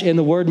flesh and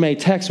the word made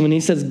text, when he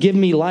says, give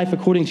me life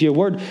according to your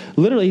word,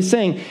 literally he's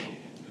saying,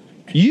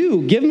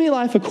 give me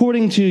life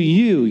according to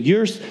you.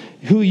 You're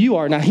who you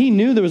are. Now, he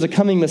knew there was a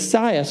coming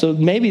Messiah, so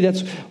maybe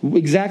that's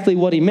exactly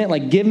what he meant.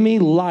 Like, give me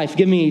life,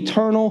 give me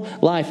eternal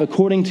life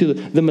according to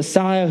the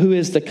Messiah who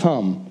is to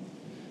come.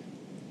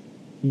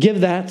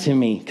 Give that to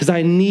me, because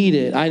I need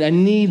it. I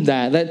need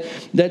that.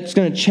 That's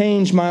going to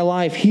change my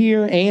life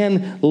here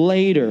and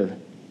later,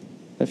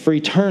 for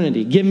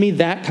eternity. Give me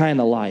that kind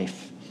of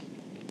life.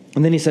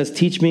 And then he says,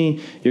 teach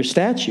me your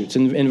statutes.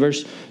 In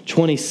verse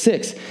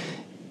 26,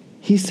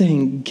 he's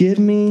saying, give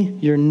me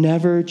your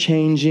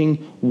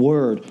never-changing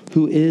word,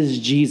 who is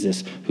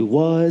Jesus, who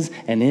was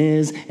and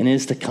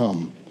is to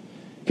come.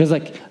 Because,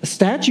 like, a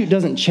statute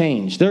doesn't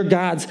change. They're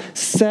God's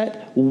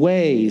set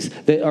ways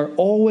that are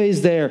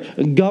always there,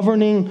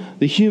 governing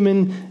the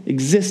human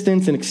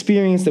existence and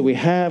experience that we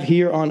have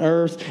here on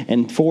earth,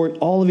 and for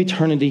all of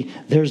eternity,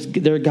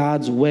 they're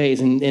God's ways.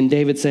 And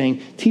David's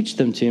saying, teach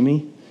them to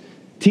me.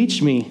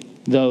 Teach me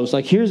those.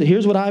 Like,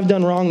 here's what I've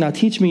done wrong. Now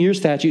teach me your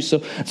statutes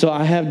so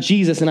I have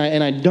Jesus and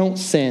I don't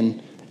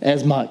sin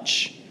as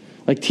much.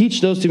 Like,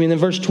 teach those to me. And then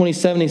verse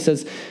 27, he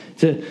says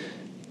to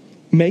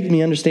make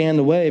me understand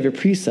the way of your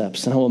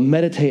precepts, and I will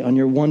meditate on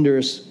your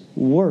wondrous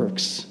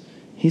works.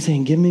 He's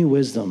saying, give me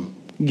wisdom.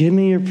 Give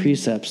me your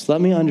precepts.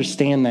 Let me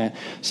understand that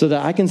so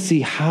that I can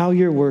see how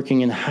you're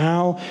working and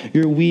how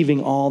you're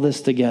weaving all this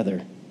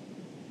together.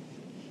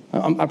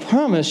 I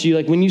promise you,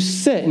 like, when you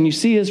sit and you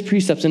see his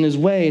precepts and his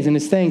ways and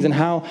his things and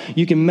how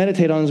you can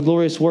meditate on his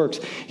glorious works,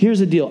 here's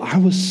the deal. I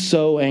was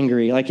so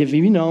angry. Like, if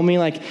you know me,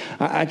 like,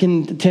 I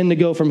can tend to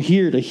go from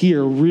here to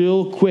here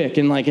real quick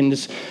and I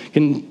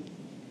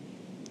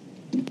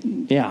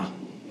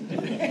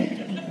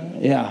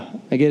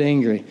get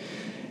angry.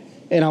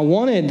 And I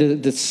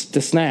wanted to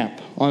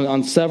snap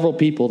on several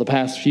people the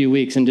past few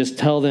weeks and just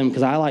tell them,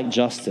 because I like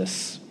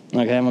justice.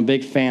 Okay, I'm a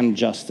big fan of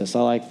justice.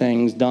 I like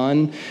things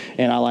done,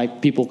 and I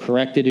like people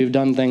corrected who've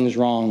done things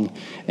wrong.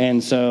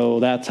 And so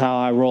that's how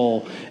I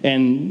roll.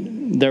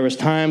 And there was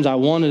times I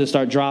wanted to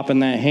start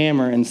dropping that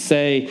hammer and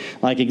say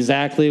like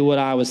exactly what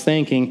I was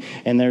thinking.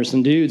 And there's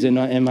some dudes in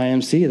my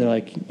MC, they're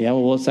like, yeah,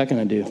 well, what's that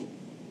going to do?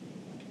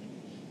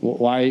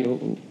 Why,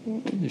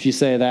 if you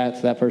say that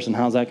to that person,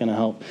 how's that going to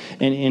help?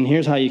 And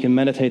here's how you can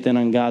meditate then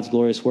on God's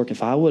glorious work.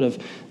 If I would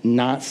have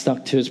not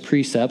stuck to his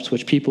precepts,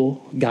 which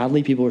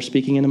godly people were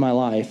speaking into my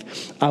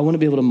life, I wouldn't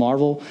be able to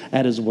marvel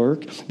at his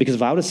work. Because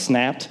if I would have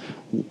snapped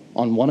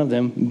on one of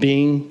them,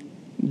 being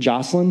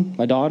Jocelyn,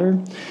 my daughter,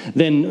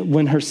 then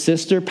when her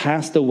sister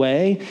passed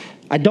away,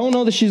 I don't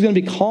know that she's going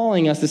to be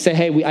calling us to say,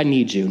 hey, I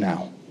need you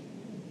now.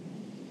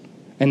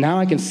 And now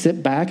I can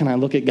sit back and I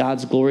look at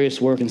God's glorious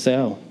work and say,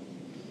 oh,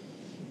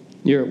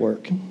 you're at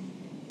work.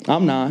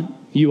 I'm not.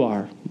 You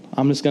are.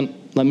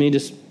 Let me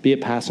just be a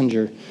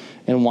passenger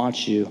and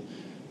watch you,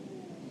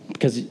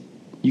 because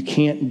you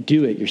can't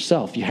do it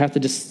yourself. You have to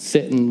just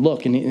sit and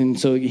look. And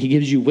so he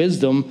gives you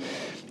wisdom,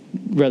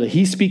 whether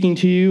he's speaking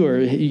to you or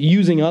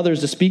using others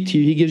to speak to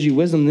you, he gives you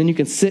wisdom. Then you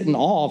can sit in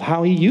awe of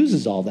how he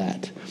uses all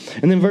that.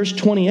 And then verse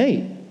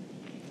 28,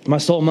 my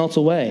soul melts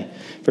away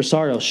for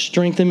sorrow.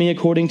 Strengthen me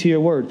according to your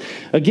word.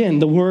 Again,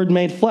 the word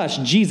made flesh.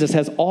 Jesus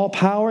has all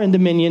power and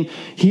dominion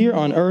here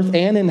on earth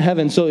and in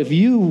heaven. So if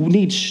you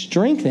need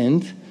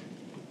strengthened,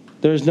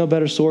 there's no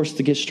better source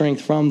to get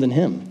strength from than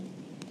him.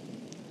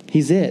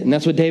 He's it. And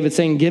that's what David's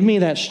saying. Give me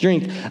that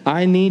strength.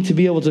 I need to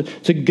be able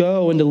to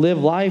go and to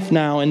live life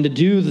now and to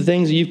do the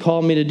things that you've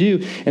called me to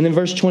do. And then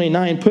verse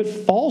 29, put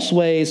false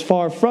ways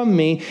far from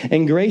me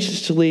and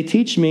graciously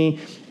teach me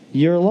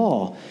your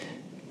law.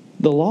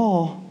 The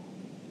law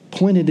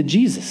pointed to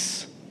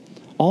Jesus.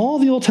 All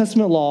the Old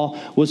Testament law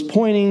was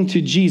pointing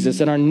to Jesus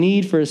and our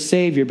need for a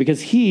Savior,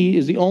 because he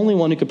is the only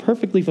one who could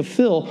perfectly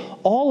fulfill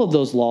all of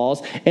those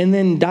laws and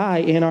then die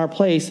in our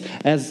place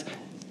as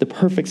the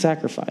perfect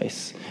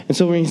sacrifice. And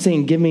so when he's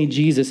saying, give me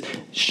Jesus,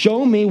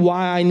 show me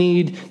why I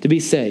need to be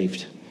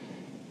saved.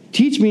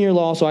 Teach me your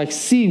law so I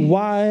see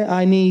why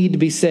I need to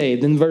be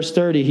saved. In verse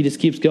 30, he just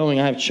keeps going.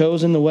 I have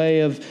chosen the way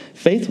of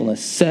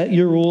faithfulness. Set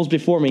your rules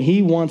before me.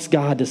 He wants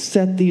God to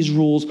set these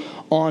rules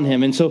on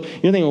him. And so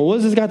you're thinking, well, what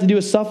does this got to do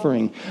with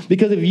suffering?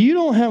 Because if you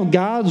don't have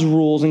God's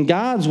rules and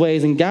God's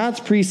ways and God's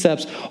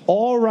precepts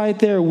all right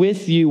there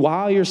with you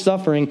while you're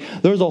suffering,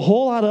 there's a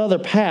whole lot of other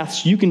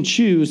paths you can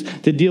choose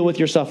to deal with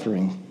your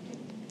suffering.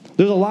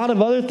 There's a lot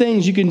of other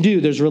things you can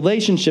do. There's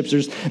relationships.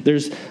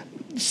 There's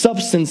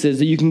substances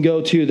that you can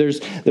go to.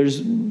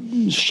 There's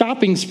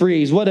shopping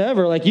sprees,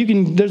 whatever.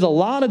 There's a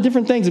lot of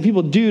different things that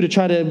people do to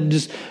try to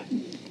just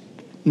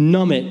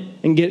numb it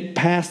and get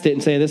past it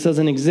and say, this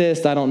doesn't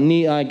exist. I'm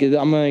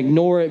going to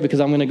ignore it because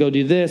I'm going to go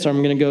do this, or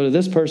I'm going to go to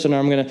this person, or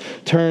I'm going to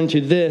turn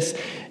to this.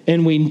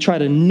 And we try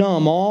to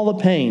numb all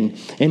the pain.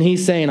 And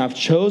he's saying, I've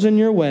chosen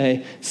your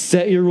way,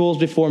 set your rules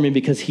before me,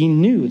 because he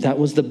knew that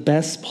was the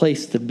best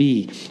place to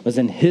be, was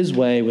in his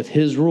way with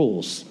his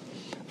rules.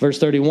 Verse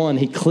 31,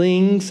 he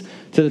clings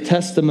to the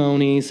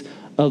testimonies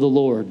of the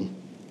Lord.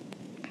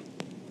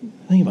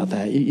 Think about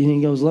that.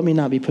 He goes, let me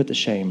not be put to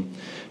shame.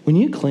 When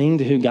you cling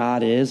to who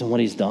God is and what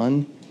he's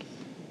done,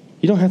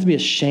 you don't have to be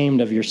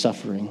ashamed of your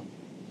suffering.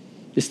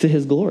 It's to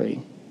his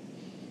glory.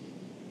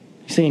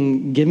 He's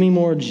saying, give me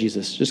more of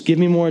Jesus. Just give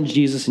me more of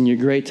Jesus and your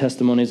great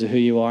testimonies of who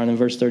you are. And in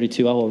verse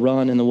 32, I will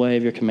run in the way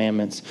of your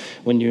commandments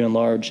when you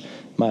enlarge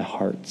my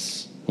heart.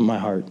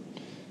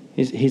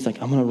 He's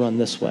like, I'm going to run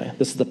this way.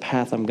 This is the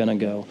path I'm going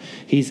to go.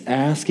 He's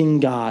asking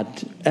God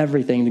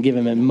everything to give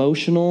him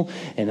emotional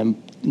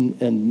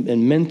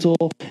and mental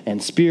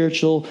and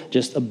spiritual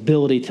just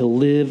ability to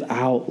live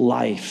out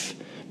life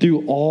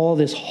through all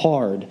this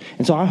hard.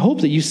 And so I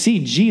hope that you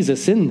see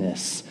Jesus in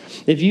this.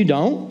 If you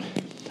don't,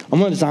 I'm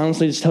going to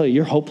honestly tell you,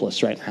 you're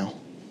hopeless right now.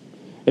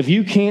 If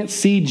you can't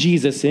see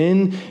Jesus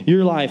in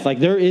your life,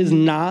 there is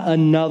not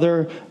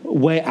another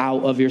way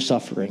out of your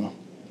suffering.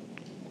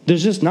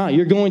 There's just not.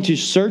 You're going to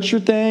search for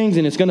things,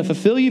 and it's going to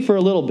fulfill you for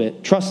a little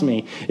bit. Trust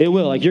me, it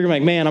will. You're going to be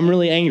like, man, I'm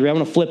really angry. I'm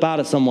going to flip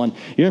out at someone.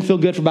 You're going to feel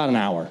good for about an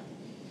hour.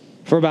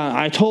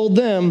 I told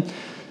them,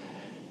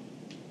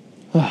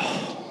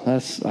 I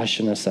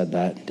shouldn't have said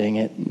that. Dang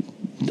it.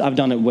 I've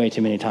done it way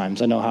too many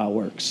times. I know how it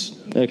works.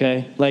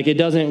 Okay? It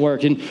doesn't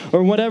work.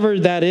 Or whatever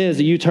that is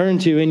that you turn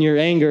to in your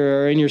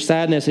anger or in your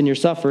sadness and your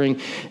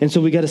suffering. And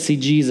so we got to see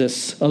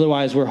Jesus.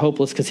 Otherwise, we're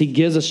hopeless, because he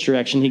gives us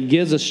direction. He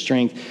gives us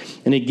strength.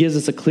 And he gives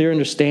us a clear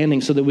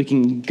understanding so that we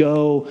can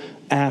go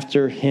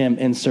after him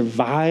and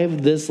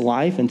survive this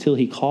life until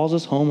he calls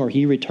us home or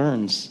he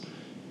returns.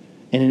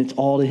 And it's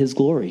all to his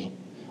glory.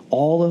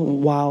 All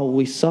while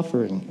we're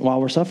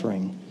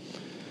suffering.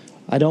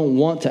 I don't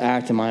want to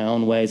act in my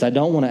own ways. I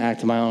don't want to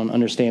act in my own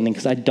understanding,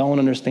 because I don't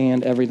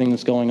understand everything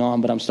that's going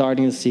on. But I'm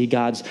starting to see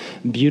God's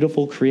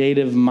beautiful,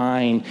 creative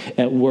mind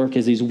at work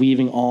as he's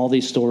weaving all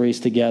these stories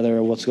together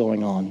of what's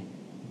going on.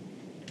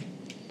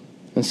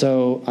 And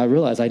so I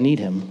realize I need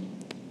him.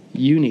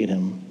 You need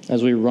him.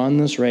 as we run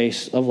this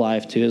race of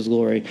life to his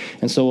glory.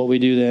 And so what we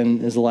do then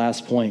is the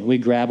last point. We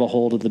grab a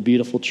hold of the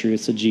beautiful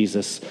truths of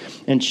Jesus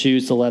and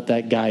choose to let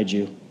that guide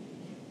you.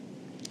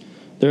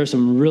 There are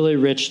some really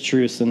rich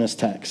truths in this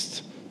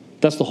text.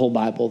 That's the whole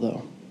Bible,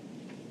 though.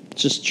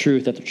 It's just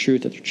truth after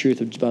truth after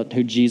truth about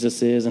who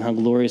Jesus is and how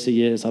glorious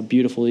he is, how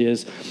beautiful he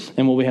is.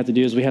 And what we have to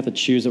do is we have to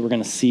choose that we're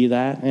going to see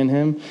that in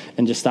him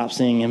and just stop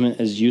seeing him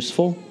as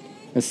useful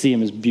and see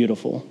him as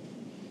beautiful.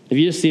 If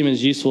you just see him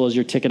as useful as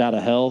your ticket out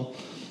of hell,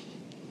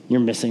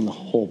 you're missing the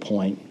whole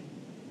point.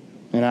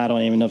 And I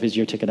don't even know if he's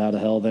your ticket out of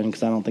hell then,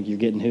 because I don't think you're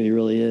getting who he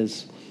really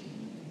is.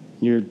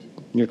 You're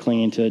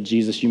clinging to a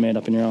Jesus you made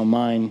up in your own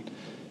mind.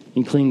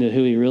 You cling to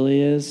who he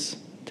really is,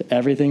 to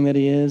everything that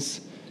he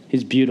is.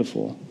 He's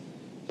beautiful.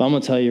 But I'm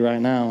going to tell you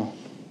right now,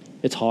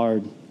 it's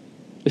hard.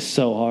 It's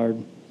so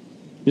hard.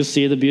 You'll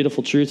see the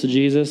beautiful truths of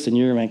Jesus, and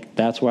you're going to make,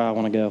 that's where I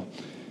want to go.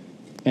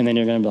 And then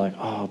you're going to be like,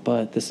 oh,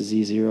 but this is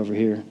easier over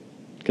here.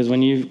 Because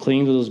when you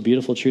cling to those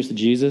beautiful truths of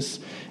Jesus,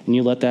 and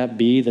you let that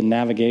be the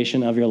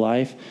navigation of your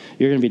life,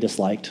 you're going to be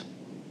disliked.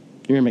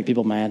 You're going to make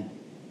people mad.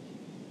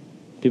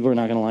 People are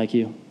not going to like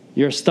you.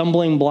 You're a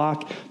stumbling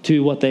block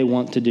to what they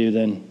want to do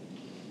then.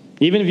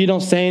 Even if you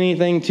don't say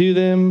anything to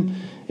them,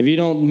 if you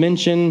don't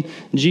mention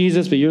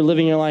Jesus, but you're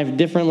living your life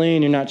differently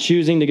and you're not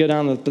choosing to go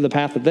down the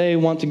path that they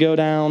want to go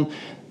down,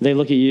 they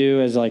look at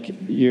you as like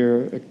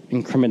you're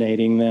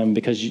incriminating them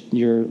because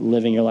you're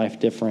living your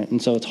life different.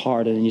 And so it's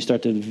hard, and you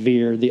start to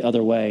veer the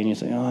other way, and you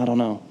say, oh, I don't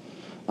know.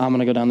 I'm going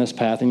to go down this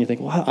path. And you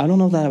think, well, I don't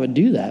know that I would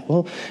do that.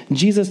 Well,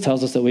 Jesus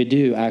tells us that we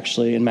do,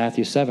 actually, in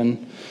Matthew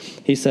 7.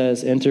 He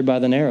says, enter by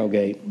the narrow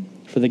gate.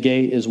 For the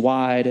gate is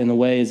wide and the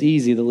way is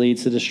easy that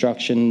leads to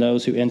destruction.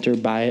 Those who enter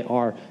by it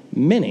are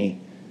many.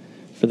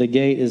 For the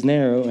gate is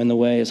narrow and the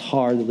way is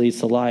hard that leads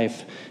to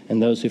life, and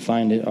those who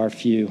find it are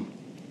few.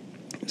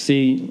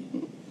 See,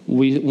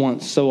 we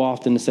want so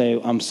often to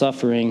say, I'm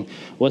suffering.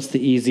 What's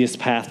the easiest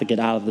path to get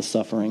out of the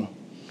suffering?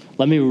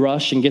 Let me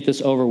rush and get this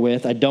over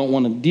with. I don't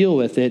want to deal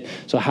with it.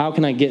 So how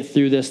can I get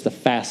through this the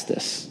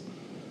fastest?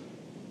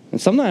 And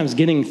sometimes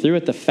getting through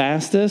it the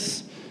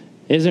fastest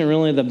isn't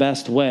really the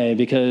best way,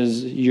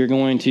 because you're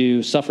going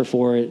to suffer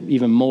for it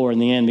even more in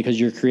the end, because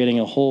you're creating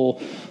a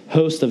whole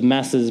host of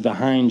messes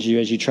behind you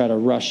as you try to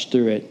rush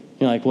through it.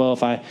 You're like, well,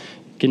 if I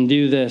can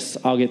do this,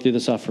 I'll get through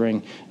the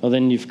suffering. Well,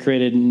 then you've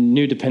created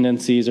new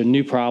dependencies or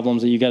new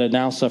problems that you got to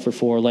now suffer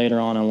for later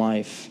on in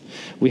life.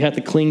 We have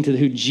to cling to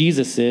who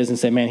Jesus is and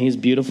say, man, he's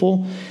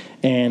beautiful,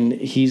 and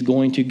he's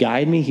going to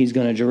guide me. He's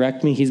going to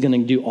direct me. He's going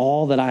to do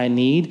all that I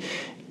need.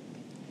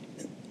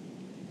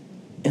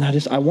 And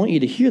I want you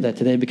to hear that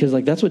today, because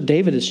like that's what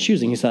David is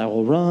choosing. He said, I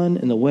will run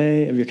in the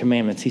way of your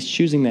commandments. He's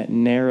choosing that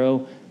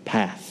narrow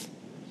path.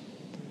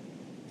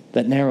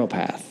 That narrow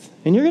path.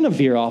 And you're going to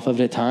veer off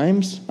of it at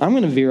times. I'm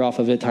going to veer off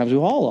of it at times. We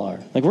all are.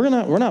 Like we're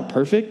not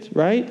perfect,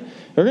 right?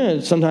 We're going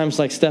to sometimes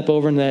like step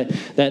over in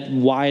that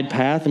wide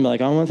path and be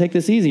like, I want to take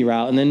this easy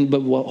route. And then,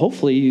 but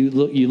hopefully you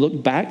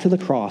look back to the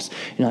cross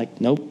and you're like,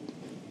 nope.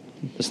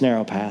 This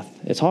narrow path.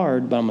 It's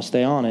hard, but I'm going to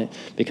stay on it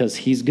because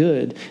he's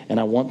good, and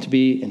I want to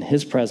be in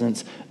his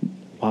presence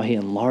while he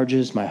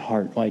enlarges my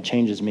heart, while he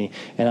changes me.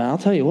 And I'll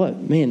tell you what,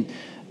 man,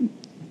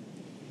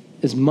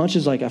 as much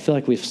as like I feel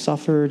like we've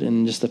suffered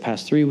in just the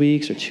past 3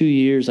 weeks or 2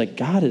 years, like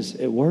God is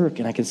at work,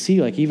 and I can see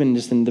like even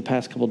just in the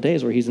past couple of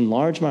days where he's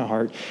enlarged my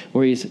heart,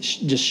 where he's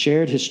just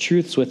shared his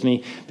truths with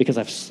me because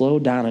I've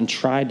slowed down and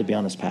tried to be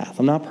on his path.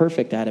 I'm not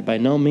perfect at it by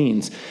no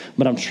means,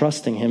 but I'm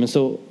trusting him. And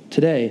so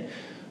today,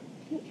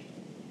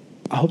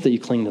 I hope that you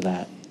cling to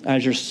that.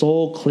 As your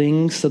soul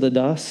clings to the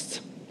dust,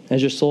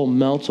 as your soul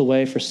melts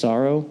away for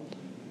sorrow,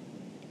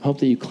 I hope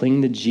that you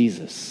cling to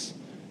Jesus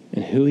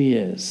and who he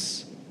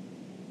is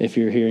if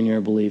you're here and you're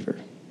a believer.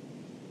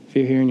 If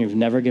you're here and you've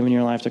never given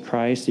your life to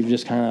Christ, you've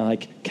just kind of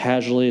like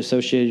casually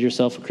associated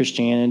yourself with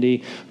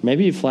Christianity, or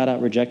maybe you flat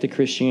out rejected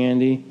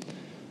Christianity,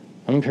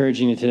 I'm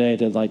encouraging you today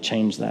to like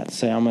change that.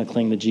 Say, I'm going to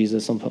cling to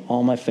Jesus and put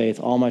all my faith,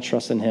 all my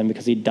trust in him,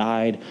 because he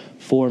died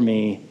for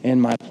me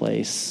in my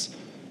place,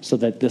 so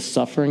that this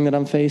suffering that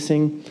I'm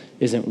facing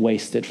isn't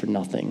wasted for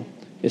nothing.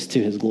 It's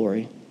to his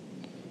glory.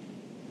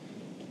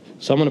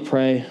 So I'm going to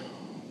pray.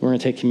 We're going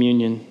to take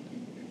communion.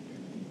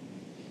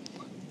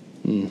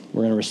 And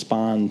we're going to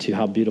respond to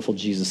how beautiful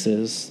Jesus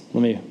is.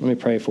 Let me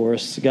pray for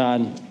us.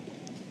 God,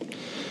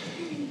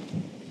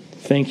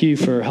 thank you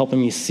for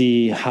helping me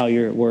see how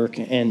you're at work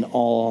in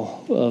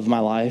all of my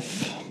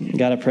life.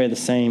 God, I pray the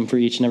same for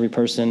each and every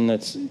person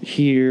that's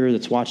here,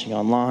 that's watching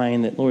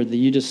online, that, Lord, that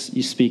you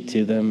speak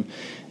to them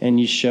and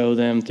you show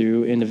them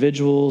through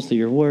individuals, through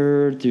your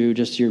word, through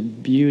just your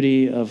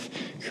beauty of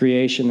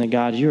creation, that,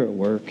 God, you're at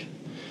work,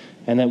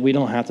 and that we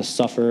don't have to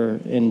suffer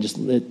and just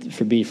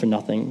it be for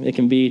nothing. It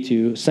can be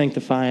to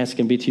sanctify us, it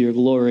can be to your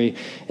glory,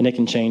 and it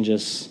can change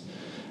us.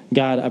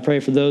 God, I pray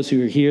for those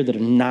who are here that are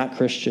not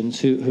Christians,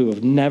 who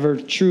have never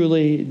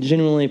truly,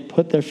 genuinely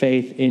put their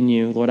faith in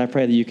you. Lord, I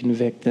pray that you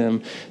convict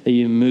them, that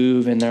you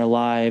move in their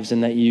lives,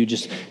 and that you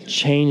just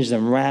change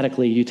them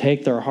radically. You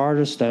take their heart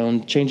of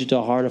stone, change it to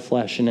a heart of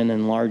flesh, and then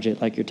enlarge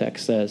it like your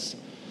text says.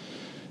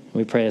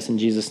 We pray this in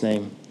Jesus'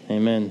 name.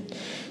 Amen.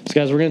 So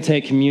guys, we're going to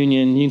take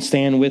communion. You can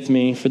stand with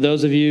me. For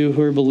those of you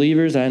who are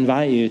believers, I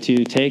invite you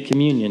to take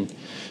communion,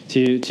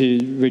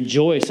 to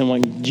rejoice in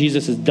what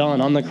Jesus has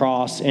done on the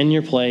cross in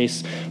your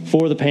place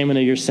for the payment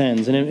of your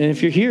sins. And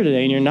if you're here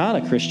today and you're not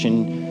a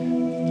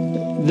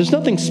Christian, there's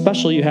nothing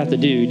special you have to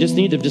do. You just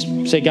need to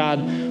just say, God,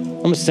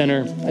 I'm a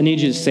sinner. I need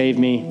you to save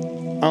me.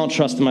 I don't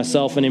trust in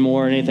myself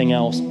anymore or anything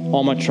else.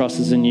 All my trust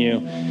is in you.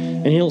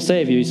 And he'll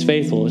save you. He's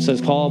faithful. It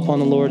says, call upon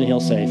the Lord and he'll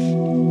save.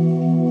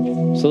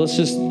 So let's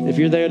just, if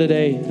you're there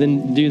today,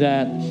 then do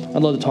that.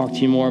 I'd love to talk to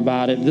you more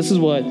about it. This is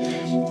what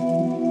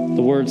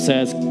the word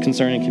says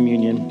concerning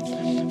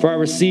communion. For I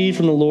received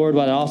from the Lord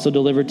what I also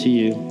delivered to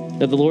you,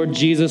 that the Lord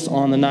Jesus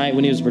on the night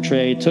when he was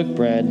betrayed took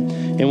bread,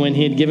 and when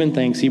he had given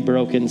thanks, he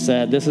broke it and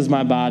said, this is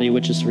my body,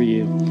 which is for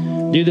you.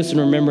 Do this in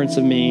remembrance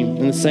of me.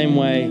 In the same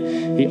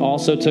way, he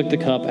also took the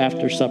cup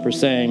after supper,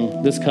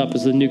 saying, this cup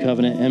is the new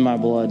covenant in my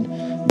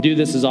blood. Do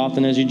this as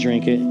often as you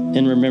drink it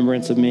in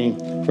remembrance of me.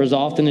 For as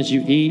often as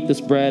you eat this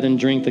bread and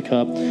drink the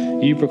cup,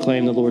 you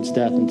proclaim the Lord's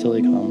death until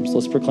he comes.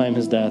 Let's proclaim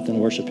his death and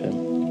worship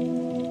him.